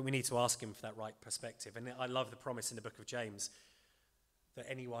 Don't we need to ask him for that right perspective? And I love the promise in the book of James that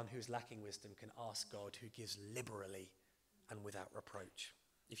anyone who's lacking wisdom can ask God, who gives liberally and without reproach.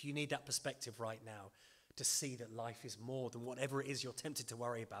 If you need that perspective right now to see that life is more than whatever it is you're tempted to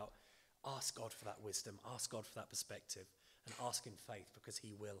worry about, ask God for that wisdom, ask God for that perspective, and ask in faith, because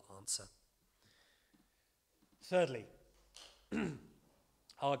he will answer. Thirdly,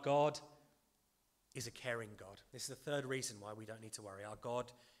 our God is a caring God. This is the third reason why we don't need to worry. Our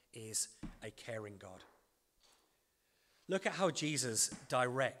God is a caring God. Look at how Jesus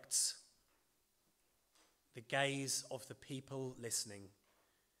directs the gaze of the people listening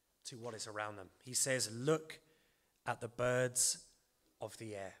to what is around them. He says, look at the birds of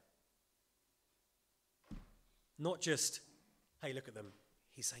the air. Not just, hey, look at them.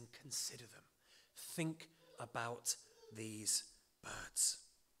 He's saying, consider them. Think about these birds.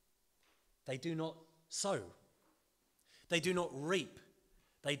 They do not sow. They do not reap.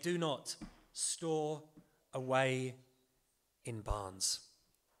 They do not store away in barns.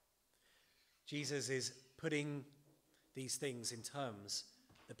 Jesus is putting these things in terms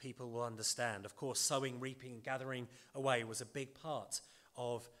that people will understand. Of course, sowing, reaping, and gathering away was a big part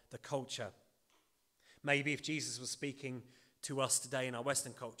of the culture. Maybe if Jesus was speaking to us today in our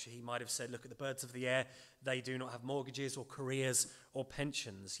Western culture, he might have said, look at the birds of the air. They do not have mortgages or careers or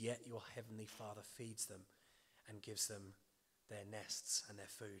pensions, yet your heavenly Father feeds them and gives them their nests and their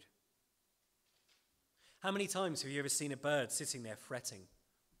food. How many times have you ever seen a bird sitting there fretting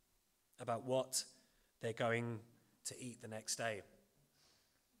about what they're going to eat the next day?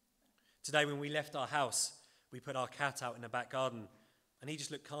 Today, when we left our house, we put our cat out in the back garden, and he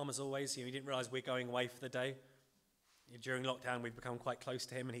just looked calm as always. He didn't realize we're going away for the day. During lockdown, we've become quite close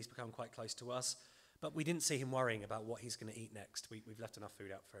to him, and he's become quite close to us. But we didn't see him worrying about what he's going to eat next. We've left enough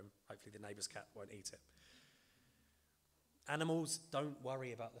food out for him. Hopefully the neighbour's cat won't eat it. Animals don't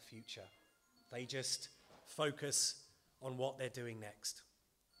worry about the future. They just focus on what they're doing next.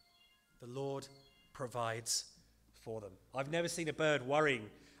 The Lord provides for them. I've never seen a bird worrying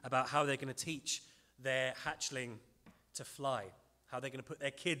about how they're going to teach their hatchling to fly, how they're going to put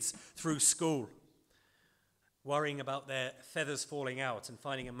their kids through school, worrying about their feathers falling out and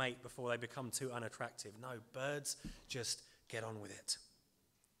finding a mate before they become too unattractive. No, birds just get on with it.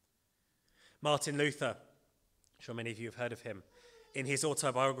 Martin Luther, I'm sure many of you have heard of him. In his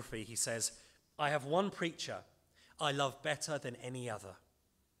autobiography, he says, I have one preacher I love better than any other.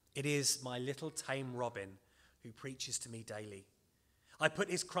 It is my little tame robin who preaches to me daily. I put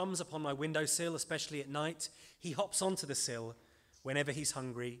his crumbs upon my windowsill, especially at night. He hops onto the sill whenever he's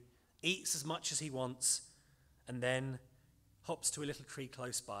hungry, eats as much as he wants, and then hops to a little tree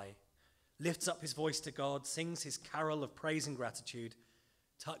close by, lifts up his voice to God, sings his carol of praise and gratitude,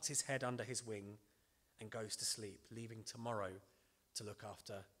 tucks his head under his wing, and goes to sleep, leaving tomorrow to look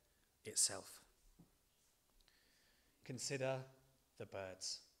after itself. Consider the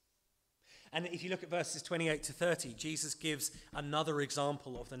birds. And if you look at verses 28 to 30, Jesus gives another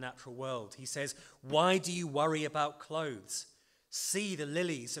example of the natural world. He says, why do you worry about clothes? See the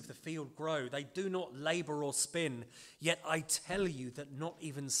lilies of the field grow. They do not labor or spin. Yet I tell you that not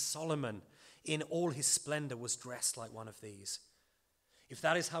even Solomon in all his splendor was dressed like one of these. If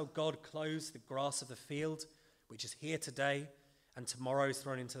that is how God clothes the grass of the field, which is here today and tomorrow is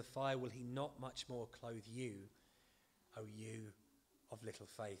thrown into the fire, will he not much more clothe you, O you of little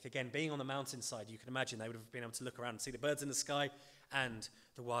faith? Again, being on the mountainside, you can imagine they would have been able to look around and see the birds in the sky and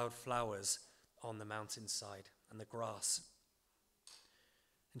the wild flowers on the mountainside and the grass.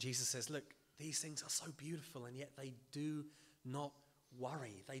 And Jesus says, look, these things are so beautiful, and yet they do not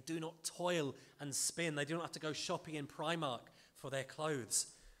worry. They do not toil and spin. They do not have to go shopping in Primark for their clothes.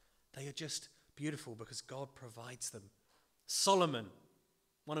 They are just beautiful because God provides them. Solomon,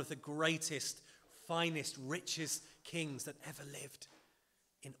 one of the greatest, finest, richest kings that ever lived,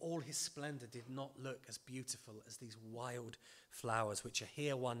 in all his splendor did not look as beautiful as these wild flowers which are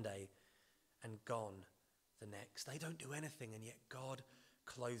here one day and gone the next. They don't do anything, and yet God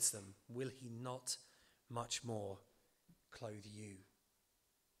clothes them. Will he not much more clothe you?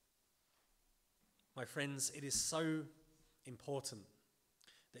 My friends, it is so important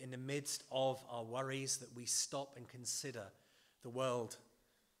that in the midst of our worries that we stop and consider the world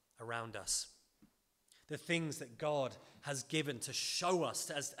around us. The things that God has given to show us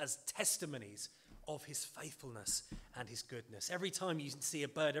as testimonies of his faithfulness and his goodness. Every time you see a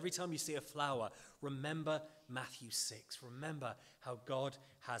bird, every time you see a flower, remember Matthew 6. Remember how God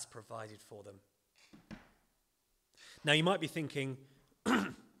has provided for them. Now you might be thinking,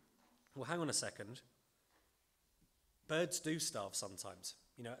 well, hang on a second. Birds do starve sometimes.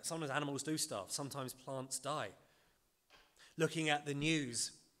 You know, sometimes animals do starve. Sometimes plants die. Looking at the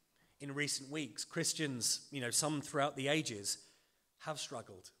news in recent weeks, Christians, some throughout the ages, have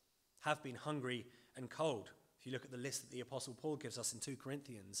struggled, have been hungry and cold. If you look at the list that the Apostle Paul gives us in 2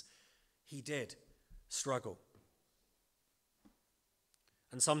 Corinthians, he did struggle.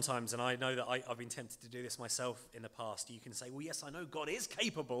 And sometimes, and I know that I've been tempted to do this myself in the past, you can say, well, yes, I know God is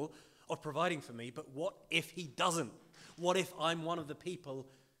capable of providing for me, but what if he doesn't? What if I'm one of the people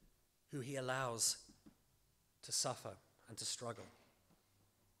who he allows to suffer and to struggle?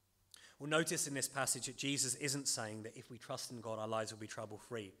 Well, notice in this passage that Jesus isn't saying that if we trust in God, our lives will be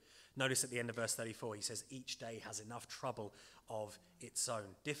trouble-free. Notice at the end of verse 34, he says, each day has enough trouble of its own.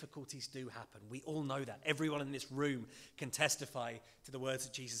 Difficulties do happen. We all know that. Everyone in this room can testify to the words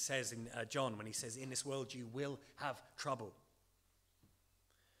that Jesus says in John when he says, in this world you will have trouble.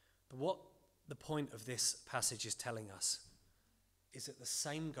 But what the point of this passage is telling us is that the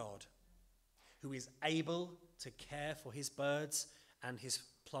same God who is able to care for his birds and his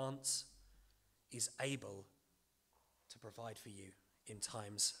plants is able to provide for you in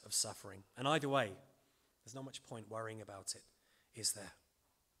times of suffering. And either way, there's not much point worrying about it, is there?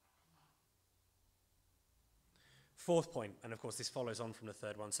 Fourth point, and of course this follows on from the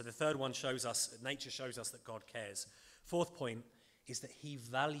third one. So the third one shows us, nature shows us that God cares. Fourth point is that he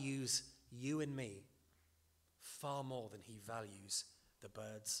values you and me far more than he values the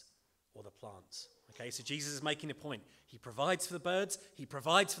birds or the plants. Okay, so Jesus is making a point. He provides for the birds, he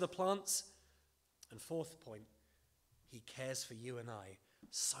provides for the plants. And fourth point, he cares for you and I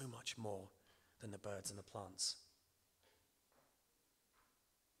so much more than the birds and the plants.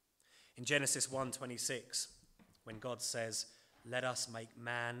 In Genesis 1:26, when God says, let us make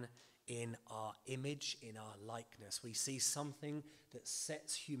man in our image, in our likeness, we see something that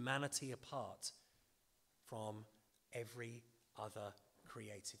sets humanity apart from every other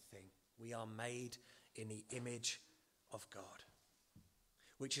created thing. We are made in the image of God,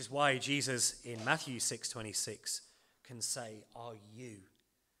 which is why Jesus in Matthew 6:26 can say, are you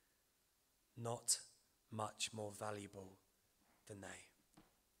not much more valuable than they?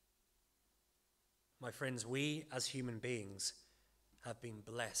 My friends, we as human beings have been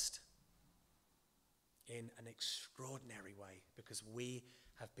blessed in an extraordinary way because we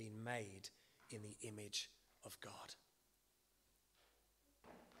have been made in the image of God.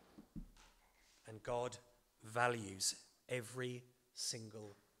 And God values every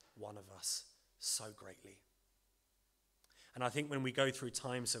single one of us so greatly. And I think when we go through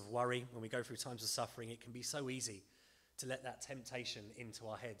times of worry, when we go through times of suffering, it can be so easy to let that temptation into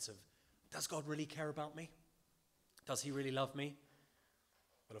our heads of, does God really care about me? Does he really love me?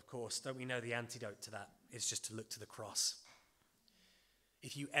 Well, of course, don't we know the antidote to that is just to look to the cross.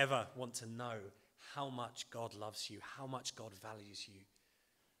 If you ever want to know how much God loves you, how much God values you,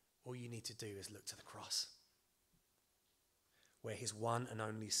 all you need to do is look to the cross, where his one and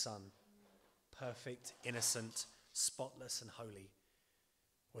only Son, perfect, innocent, spotless and holy,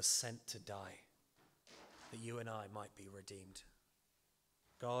 was sent to die, that you and I might be redeemed.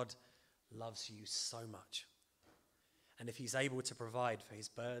 God loves you so much. And if he's able to provide for his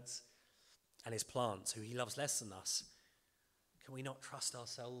birds and his plants, who he loves less than us, can we not trust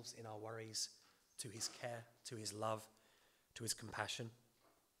ourselves in our worries to his care, to his love, to his compassion?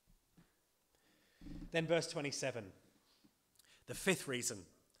 Then verse 27, the fifth reason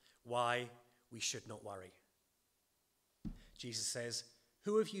why we should not worry. Jesus says,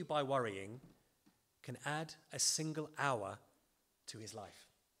 who of you by worrying can add a single hour to his life?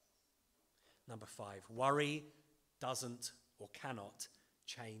 Number 5, worry doesn't or cannot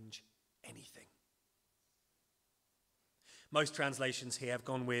change anything. Most translations here have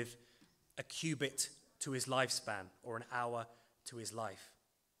gone with a cubit to his lifespan, or an hour to his life.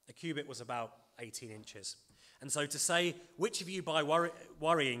 A cubit was about 18 inches. And so to say, which of you by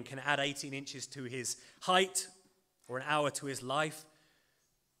worrying can add 18 inches to his height, or an hour to his life,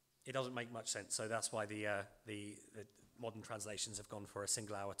 it doesn't make much sense. So that's why the modern translations have gone for a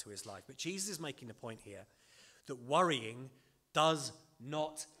single hour to his life. But Jesus is making the point here that worrying does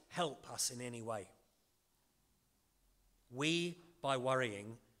not help us in any way. We, by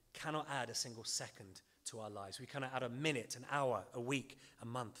worrying, cannot add a single second to our lives. We cannot add a minute, an hour, a week, a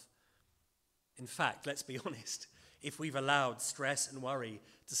month. In fact, let's be honest, if we've allowed stress and worry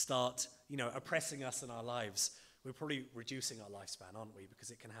to start, oppressing us in our lives, we're probably reducing our lifespan, aren't we? Because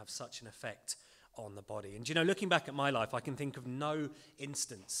it can have such an effect on the body. And looking back at my life, I can think of no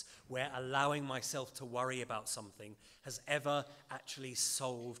instance where allowing myself to worry about something has ever actually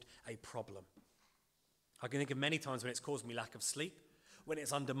solved a problem. I can think of many times when it's caused me lack of sleep, when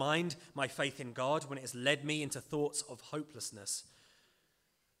it's undermined my faith in God, when it has led me into thoughts of hopelessness.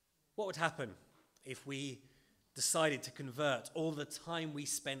 What would happen if we decided to convert all the time we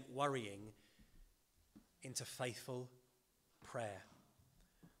spent worrying into faithful prayer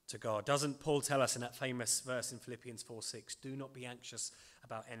to God? Doesn't Paul tell us in that famous verse in Philippians 4:6, do not be anxious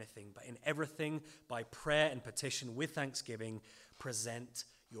about anything, but in everything by prayer and petition with thanksgiving, present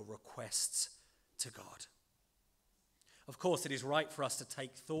your requests to God. Of course, it is right for us to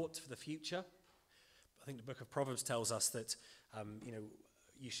take thought for the future. I think the book of Proverbs tells us that,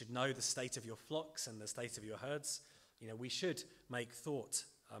 you should know the state of your flocks and the state of your herds. We should make thought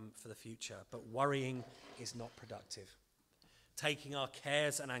for the future, but worrying is not productive. Taking our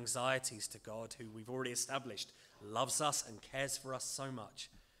cares and anxieties to God, who we've already established loves us and cares for us so much,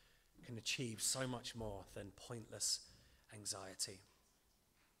 can achieve so much more than pointless anxiety.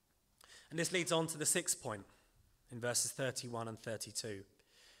 And this leads on to the sixth point in verses 31 and 32.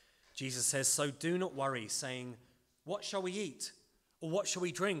 Jesus says, so do not worry, saying, what shall we eat? Or what shall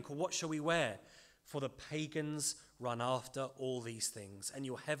we drink? Or what shall we wear? For the pagans run after all these things, and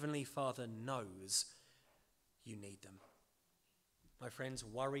your heavenly Father knows you need them. My friends,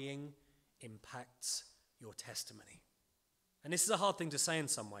 worrying impacts your testimony. And this is a hard thing to say in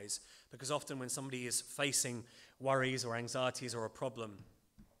some ways, because often when somebody is facing worries or anxieties or a problem,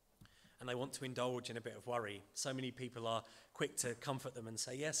 and they want to indulge in a bit of worry, so many people are quick to comfort them and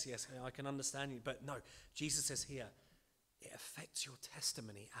say, yes, I can understand you. But no, Jesus says here, it affects your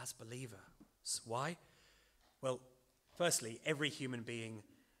testimony as believers. Why? Well, firstly, every human being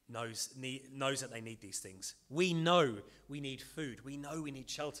knows that they need these things. We know we need food. We know we need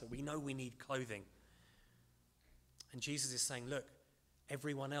shelter. We know we need clothing. And Jesus is saying, look,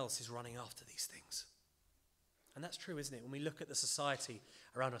 everyone else is running after these things. And that's true, isn't it? When we look at the society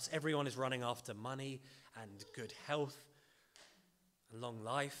around us, everyone is running after money and good health and long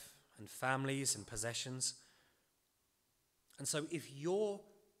life and families and possessions. And so if your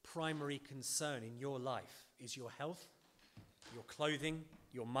primary concern in your life is your health, your clothing,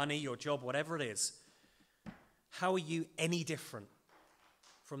 your money, your job, whatever it is, how are you any different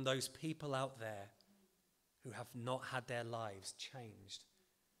from those people out there who have not had their lives changed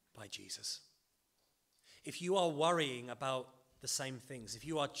by Jesus? If you are worrying about the same things, if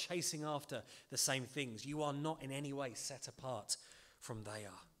you are chasing after the same things, you are not in any way set apart from they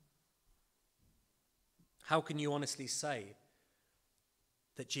are. How can you honestly say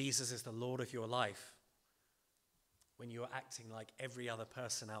that Jesus is the Lord of your life when you are acting like every other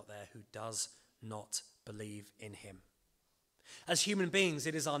person out there who does not believe in him? As human beings,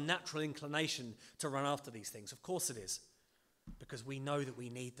 it is our natural inclination to run after these things. Of course it is, because we know that we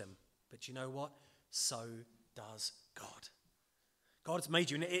need them. But you know what? So does God. God's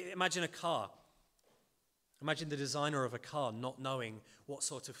made you. Imagine a car. Imagine the designer of a car not knowing what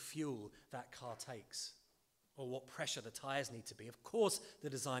sort of fuel that car takes, or what pressure the tires need to be. Of course the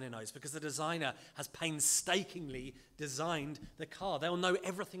designer knows, because the designer has painstakingly designed the car. They'll know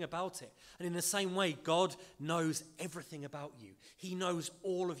everything about it. And in the same way, God knows everything about you. He knows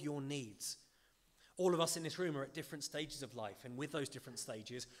all of your needs. All of us in this room are at different stages of life, and with those different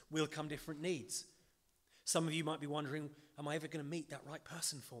stages will come different needs. Some of you might be wondering, am I ever going to meet that right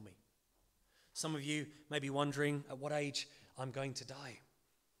person for me? Some of you may be wondering at what age I'm going to die.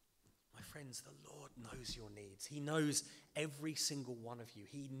 My friends, the Lord knows your needs. He knows every single one of you.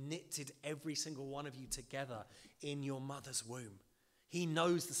 He knitted every single one of you together in your mother's womb. He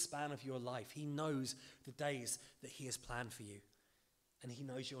knows the span of your life. He knows the days that he has planned for you. And he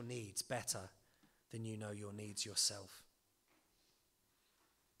knows your needs better than you know your needs yourself.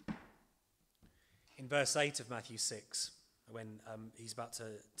 In verse 8 of Matthew 6, when he's about to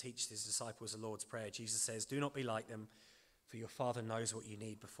teach his disciples the Lord's Prayer, Jesus says, do not be like them, for your Father knows what you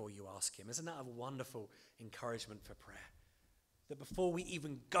need before you ask him. Isn't that a wonderful encouragement for prayer? That before we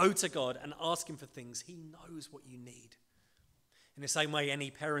even go to God and ask him for things, he knows what you need. In the same way,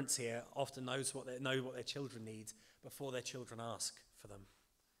 any parents here often know what their children need before their children ask for them.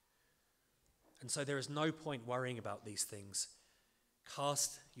 And so there is no point worrying about these things.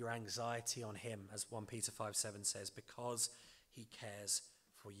 Cast your anxiety on him, as 1 Peter 5:7 says, because he cares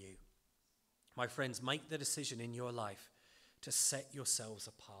for you. My friends, make the decision in your life to set yourselves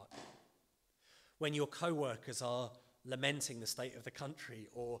apart. When your co-workers are lamenting the state of the country,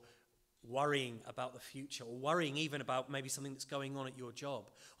 or worrying about the future, or worrying even about maybe something that's going on at your job,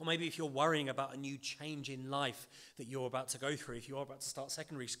 or maybe if you're worrying about a new change in life that you're about to go through, if you're about to start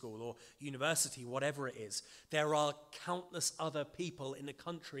secondary school or university, whatever it is, there are countless other people in the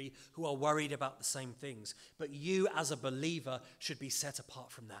country who are worried about the same things. But you as a believer should be set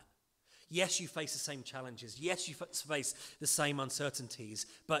apart from that. Yes, you face the same challenges. Yes, you face the same uncertainties,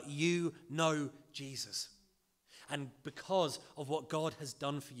 but you know Jesus. And because of what God has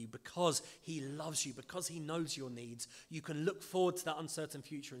done for you, because he loves you, because he knows your needs, you can look forward to that uncertain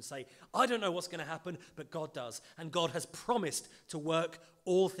future and say, I don't know what's going to happen, but God does. And God has promised to work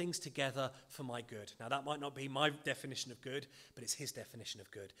all things together for my good. Now, that might not be my definition of good, but it's his definition of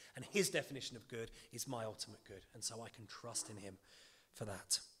good. And his definition of good is my ultimate good. And so I can trust in him for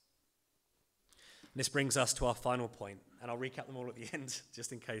that. And this brings us to our final point. And I'll recap them all at the end,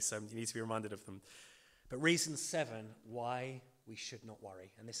 just in case you need to be reminded of them. But reason 7 why we should not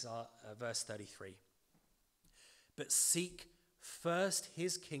worry. And this is our verse 33. But seek first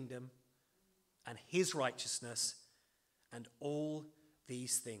his kingdom and his righteousness, and all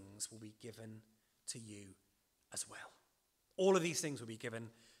these things will be given to you as well. All of these things will be given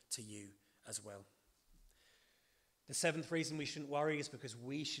to you as well. The 7th reason we shouldn't worry is because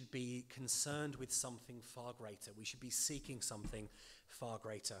we should be concerned with something far greater. We should be seeking something far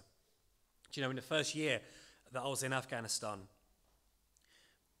greater. Do you know, in the first year that I was in Afghanistan,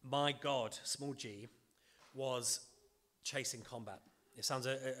 my God, small g, was chasing combat. It sounds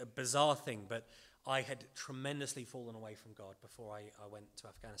a bizarre thing, but I had tremendously fallen away from God before I went to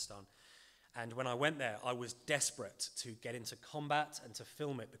Afghanistan. And when I went there, I was desperate to get into combat and to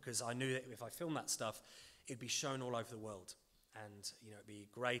film it, because I knew that if I filmed that stuff, it'd be shown all over the world. And, you know, it'd be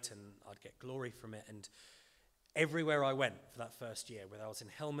great and I'd get glory from it. And everywhere I went for that first year, whether I was in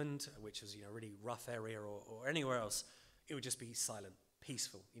Helmand, which was, you know, a really rough area, or anywhere else, it would just be silent,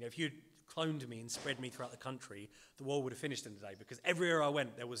 peaceful. You know, if you'd cloned me and spread me throughout the country, the war would have finished in a day, because everywhere I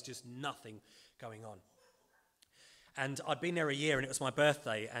went, there was just nothing going on. And I'd been there a year, and it was my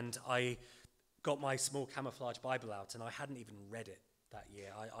birthday, and I got my small camouflage Bible out, and I hadn't even read it that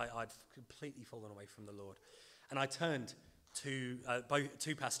year. I'd completely fallen away from the Lord. And I turned to both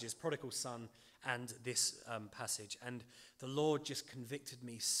two passages, Prodigal Son and this passage, and the Lord just convicted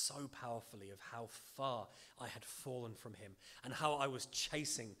me so powerfully of how far I had fallen from him, and how I was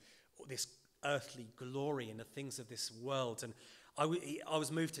chasing this earthly glory and the things of this world. And I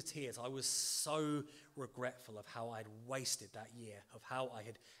was moved to tears. I was so regretful of how I'd wasted that year, of how I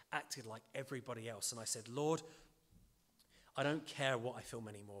had acted like everybody else. And I said, Lord, I don't care what I film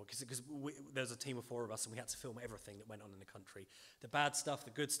anymore, because there's a team of 4 of us, and we had to film everything that went on in the country. The bad stuff,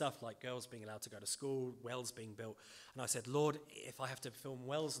 the good stuff, like girls being allowed to go to school, wells being built. And I said, Lord, if I have to film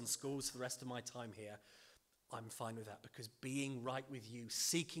wells and schools for the rest of my time here, I'm fine with that, because being right with you,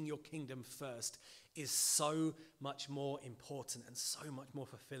 seeking your kingdom first, is so much more important and so much more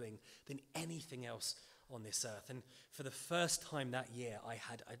fulfilling than anything else on this earth. And for the first time that year, I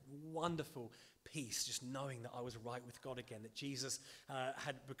had a wonderful peace, just knowing that I was right with God again, that Jesus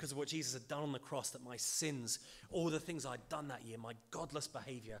because of what Jesus had done on the cross, that my sins, all the things I'd done that year, my godless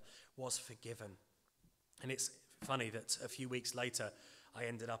behavior, was forgiven. And it's funny that a few weeks later, I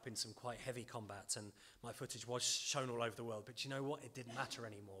ended up in some quite heavy combat, and my footage was shown all over the world. But you know what? It didn't matter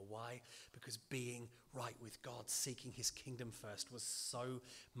anymore. Why? Because being right with God, seeking his kingdom first, was so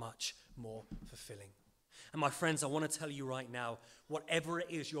much more fulfilling. And my friends, I want to tell you right now, whatever it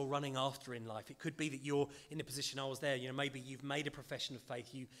is you're running after in life, it could be that you're in a position I was there. You know, maybe you've made a profession of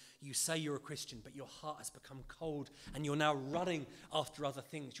faith. You say you're a Christian, but your heart has become cold, and you're now running after other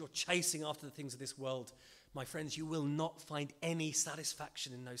things. You're chasing after the things of this world. My friends, you will not find any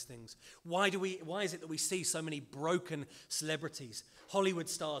satisfaction in those things. Why is it that we see so many broken celebrities, Hollywood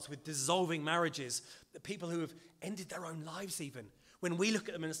stars with dissolving marriages, people who have ended their own lives even? When we look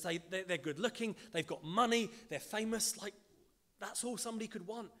at them and say they're good looking, they've got money, they're famous, like that's all somebody could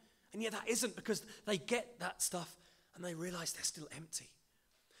want. And yet that isn't, because they get that stuff and they realize they're still empty.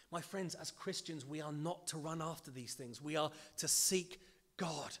 My friends, as Christians, we are not to run after these things. We are to seek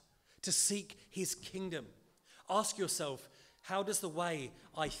God, to seek his kingdom. Ask yourself, How does the way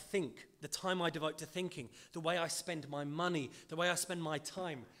I think, the time I devote to thinking, the way I spend my money, the way I spend my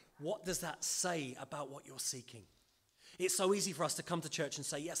time, what does that say about what you're seeking? It's so easy for us to come to church and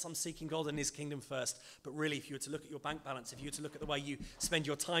say, yes, I'm seeking God and his kingdom first. But really, if you were to look at your bank balance, if you were to look at the way you spend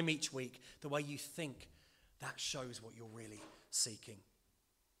your time each week, the way you think, that shows what you're really seeking.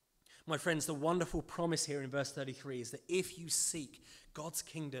 My friends, the wonderful promise here in verse 33 is that if you seek God's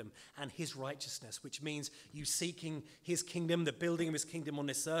kingdom and his righteousness, which means you seeking his kingdom, the building of his kingdom on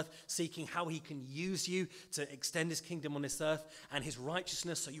this earth, seeking how he can use you to extend his kingdom on this earth, and his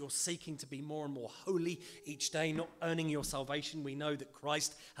righteousness, so you're seeking to be more and more holy each day, not earning your salvation. We know that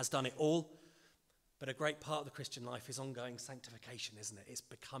Christ has done it all. But a great part of the Christian life is ongoing sanctification, isn't it? It's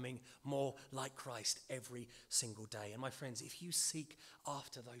becoming more like Christ every single day. And my friends, if you seek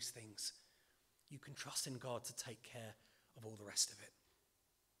after those things, you can trust in God to take care of all the rest of it.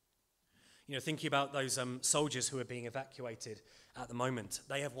 You know, thinking about those soldiers who are being evacuated at the moment,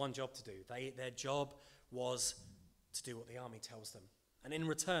 they have one job to do. Their job was to do what the army tells them. And in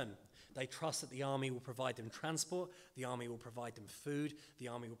return, they trust that the army will provide them transport, the army will provide them food, the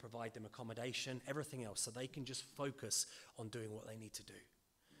army will provide them accommodation, everything else, so they can just focus on doing what they need to do.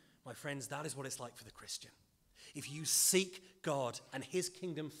 My friends, that is what it's like for the Christian. If you seek God and his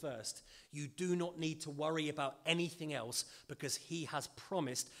kingdom first, you do not need to worry about anything else because he has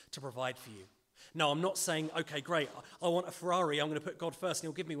promised to provide for you. No, I'm not saying, okay, great, I want a Ferrari, I'm going to put God first and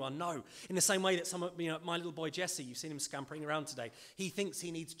he'll give me one. No, in the same way that my little boy Jesse, you've seen him scampering around today, he thinks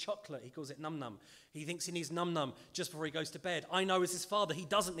he needs chocolate, he calls it Num Num. He thinks he needs Num Num just before he goes to bed. I know as his father, he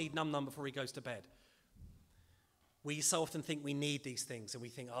doesn't need Num Num before he goes to bed. We so often think we need these things, and we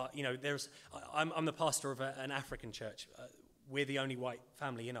think, I'm the pastor of an African church. We're the only white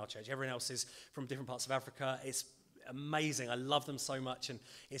family in our church. Everyone else is from different parts of Africa. It's amazing. I love them so much, and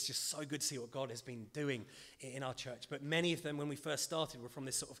it's just so good to see what God has been doing in our church. But many of them, when we first started, were from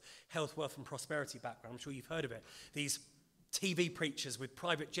this sort of health, wealth, and prosperity background. I'm sure you've heard of it. These TV preachers with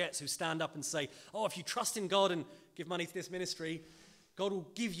private jets who stand up and say, oh, if you trust in God and give money to this ministry, God will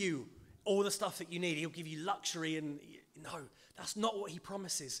give you all the stuff that you need. He'll give you luxury. And no, that's not what he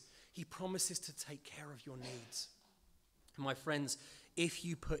promises. He promises to take care of your needs. And my friends, if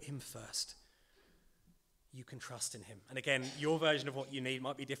you put him first, you can trust in him. And again, your version of what you need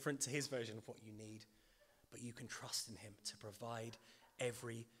might be different to his version of what you need, but you can trust in him to provide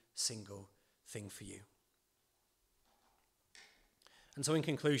every single thing for you. And so in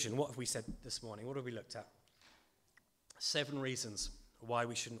conclusion, what have we said this morning? What have we looked at? 7 reasons why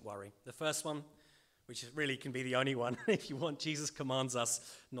we shouldn't worry. The first one, which really can be the only one, if you want, Jesus commands us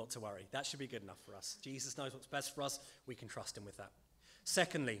not to worry. That should be good enough for us. Jesus knows what's best for us. We can trust him with that.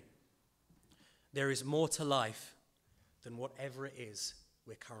 Secondly, there is more to life than whatever it is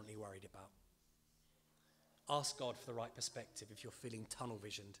we're currently worried about. Ask God for the right perspective if you're feeling tunnel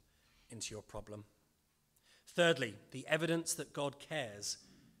visioned into your problem. Thirdly, the evidence that God cares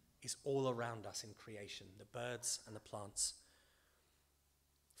is all around us in creation, the birds and the plants.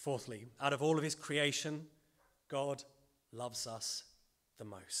 Fourthly, out of all of his creation, God loves us the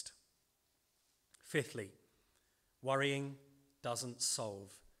most. Fifthly, worrying doesn't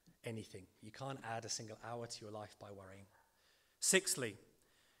solve anything. You can't add a single hour to your life by worrying. Sixthly,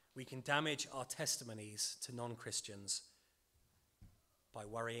 we can damage our testimonies to non-Christians by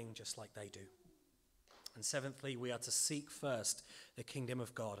worrying just like they do. And seventhly, we are to seek first the kingdom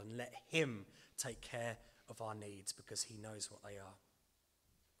of God and let him take care of our needs because he knows what they are.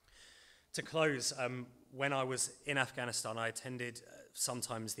 To close, when I was in Afghanistan, I attended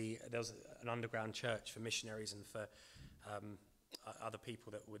there was an underground church for missionaries and for other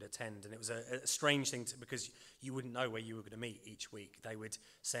people that would attend. And it was a strange thing because you wouldn't know where you were going to meet each week. They would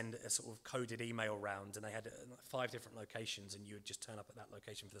send a sort of coded email round, and they had 5 different locations, and you would just turn up at that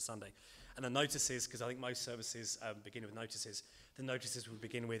location for the Sunday. And the notices, because I think most services begin with notices, the notices would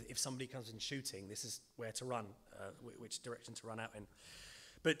begin with, if somebody comes in shooting, this is where to run, which direction to run out in.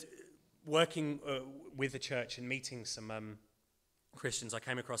 But working with the church and meeting some Christians, I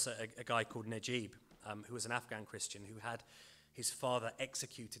came across a guy called Najib, who was an Afghan Christian who had his father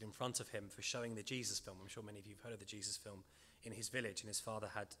executed in front of him for showing the Jesus film. I'm sure many of you have heard of the Jesus film in his village, and his father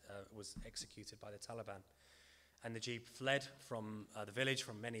was executed by the Taliban. And Najib fled from the village,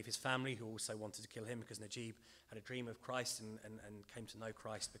 from many of his family who also wanted to kill him because Najib had a dream of Christ and came to know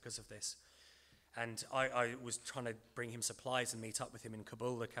Christ because of this. And I was trying to bring him supplies and meet up with him in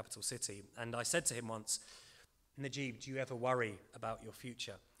Kabul, the capital city. And I said to him once, Najib, do you ever worry about your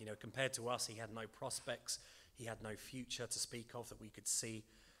future? You know, compared to us, he had no prospects. He had no future to speak of that we could see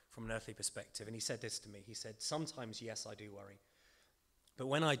from an earthly perspective. And he said this to me. He said, sometimes, yes, I do worry. But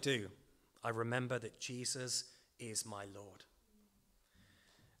when I do, I remember that Jesus is my Lord.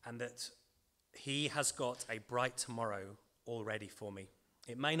 and that he has got a bright tomorrow all ready for me.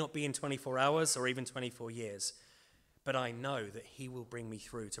 It may not be in 24 hours or even 24 years, but I know that he will bring me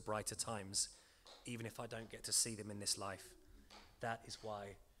through to brighter times, even if I don't get to see them in this life. That is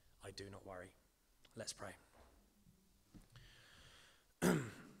why I do not worry. Let's pray.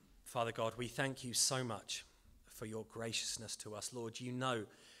 Father God, we thank you so much for your graciousness to us. Lord, you know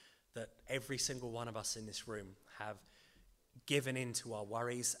that every single one of us in this room have given in to our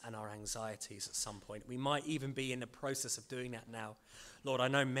worries and our anxieties at some point. We might even be in the process of doing that now. Lord, I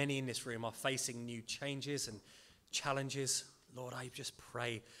know many in this room are facing new changes and challenges. Lord, I just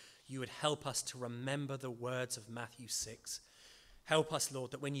pray you would help us to remember the words of Matthew 6. Help us,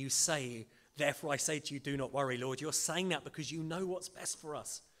 Lord, that when you say, therefore I say to you, do not worry, Lord, you're saying that because you know what's best for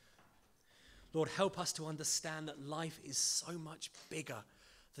us. Lord, help us to understand that life is so much bigger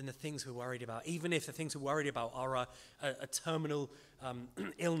than the things we're worried about. Even if the things we're worried about are a terminal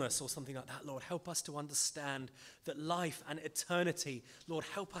illness or something like that, Lord, help us to understand that life and eternity, Lord,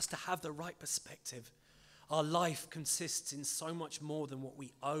 help us to have the right perspective. Our life consists in so much more than what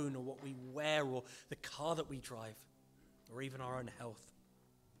we own or what we wear or the car that we drive or even our own health.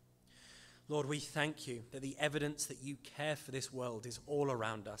 Lord, we thank you that the evidence that you care for this world is all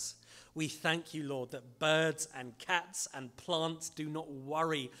around us. We thank you, Lord, that birds and cats and plants do not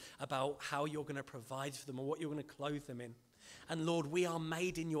worry about how you're going to provide for them or what you're going to clothe them in. And Lord, we are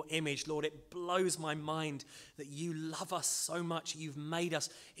made in your image. Lord, it blows my mind that you love us so much. You've made us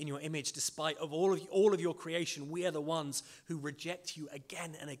in your image. Despite of all of your creation, we are the ones who reject you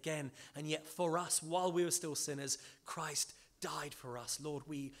again and again. And yet for us, while we were still sinners, Christ died for us. Lord,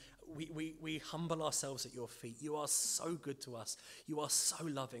 we humble ourselves at your feet. You are so good to us. You are so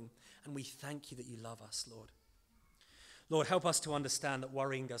loving. And we thank you that you love us, Lord. Lord, help us to understand that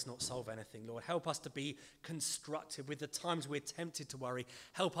worrying does not solve anything. Lord, help us to be constructive with the times we're tempted to worry.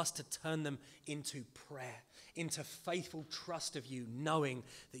 Help us to turn them into prayer, into faithful trust of you, knowing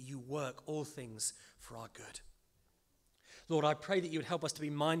that you work all things for our good. Lord, I pray that you would help us to be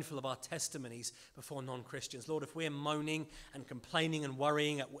mindful of our testimonies before non-Christians. Lord, if we're moaning and complaining and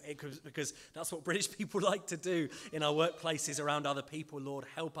worrying, because that's what British people like to do in our workplaces around other people, Lord,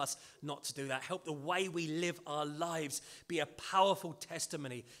 help us not to do that. Help the way we live our lives be a powerful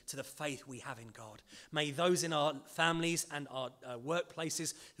testimony to the faith we have in God. May those in our families and our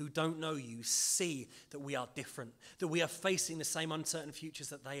workplaces who don't know you see that we are different, that we are facing the same uncertain futures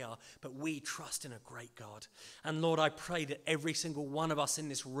that they are, but we trust in a great God. And Lord, I pray that every single one of us in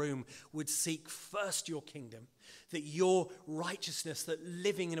this room would seek first your kingdom, that your righteousness, that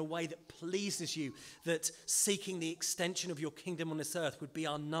living in a way that pleases you, that seeking the extension of your kingdom on this earth would be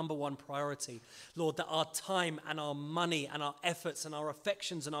our number one priority. Lord, that our time and our money and our efforts and our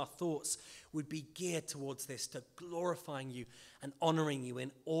affections and our thoughts would be geared towards this, to glorifying you and honoring you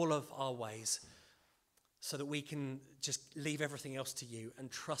in all of our ways, so that we can just leave everything else to you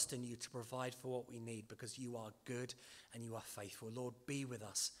and trust in you to provide for what we need, because you are good and you are faithful. Lord, be with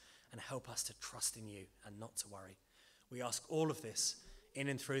us and help us to trust in you and not to worry. We ask all of this in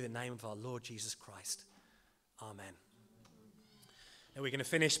and through the name of our Lord Jesus Christ. Amen. Now we're going to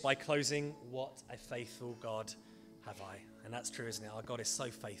finish by closing, what a faithful God have I. And that's true, isn't it? Our God is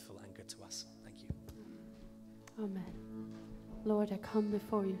so faithful and good to us. Thank you. Amen. Lord, I come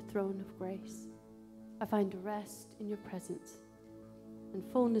before your throne of grace. I find rest in your presence and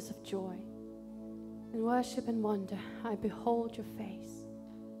fullness of joy. In worship and wonder, I behold your face,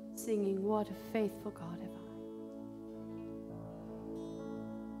 singing, what a faithful God have I.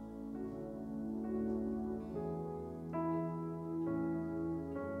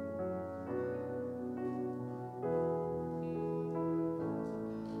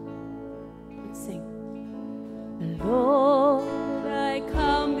 Let's sing. Lord, I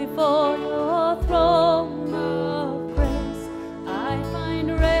come before your throne of grace. I find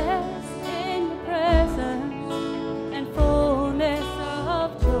rest in your presence and fullness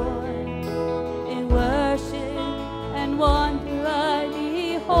of joy. In worship and wonder I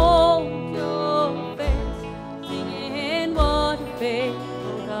behold your face, singing, what a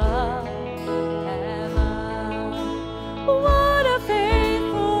faithful God have I. What a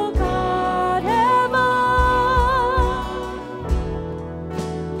faithful God have I.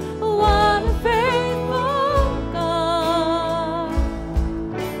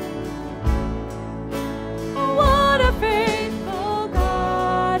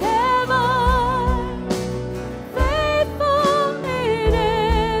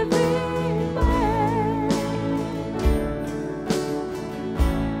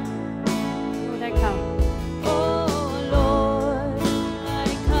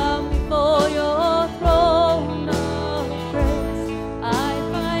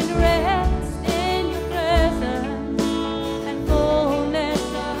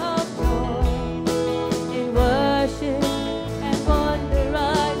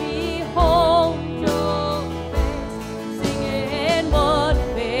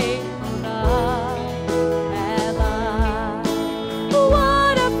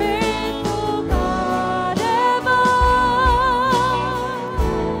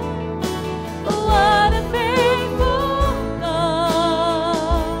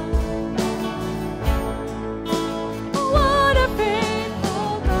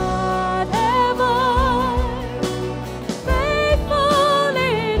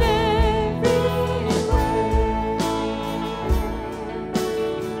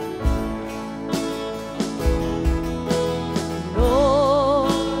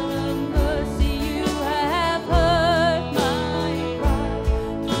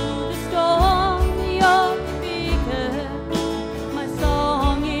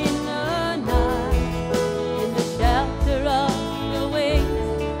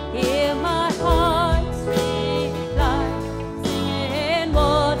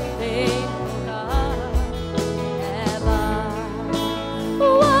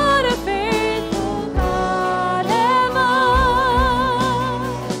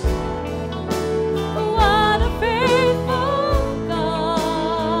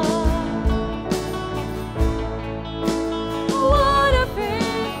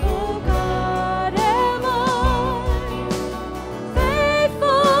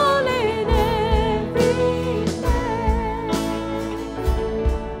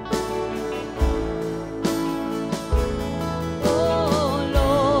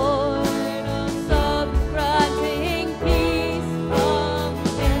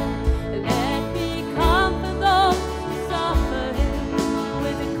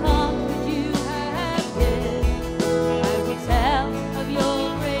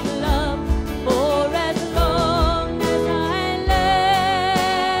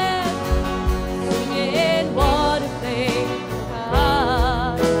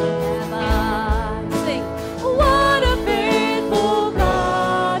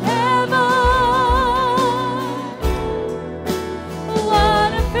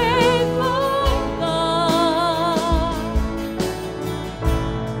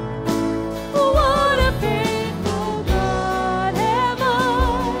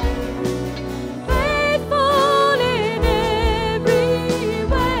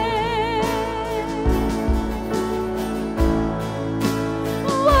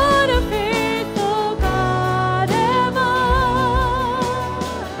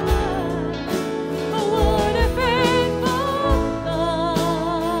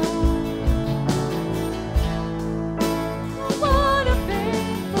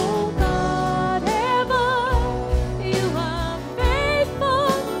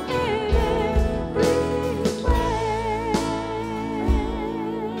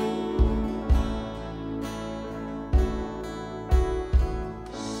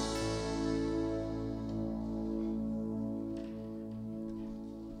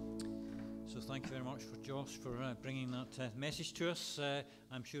 thank you very much for Josh for bringing that message to us.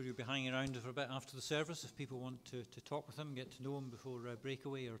 I'm sure you'll be hanging around for a bit after the service if people want to talk with him, get to know him before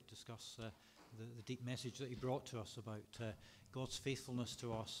breakaway, or discuss the deep message that he brought to us about God's faithfulness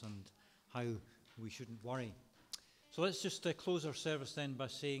to us and how we shouldn't worry. So let's just close our service then by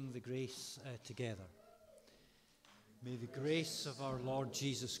saying the grace together. May the grace of our Lord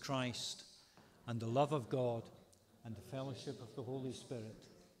Jesus Christ and the love of God and the fellowship of the Holy Spirit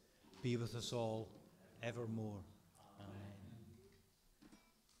be with us all evermore.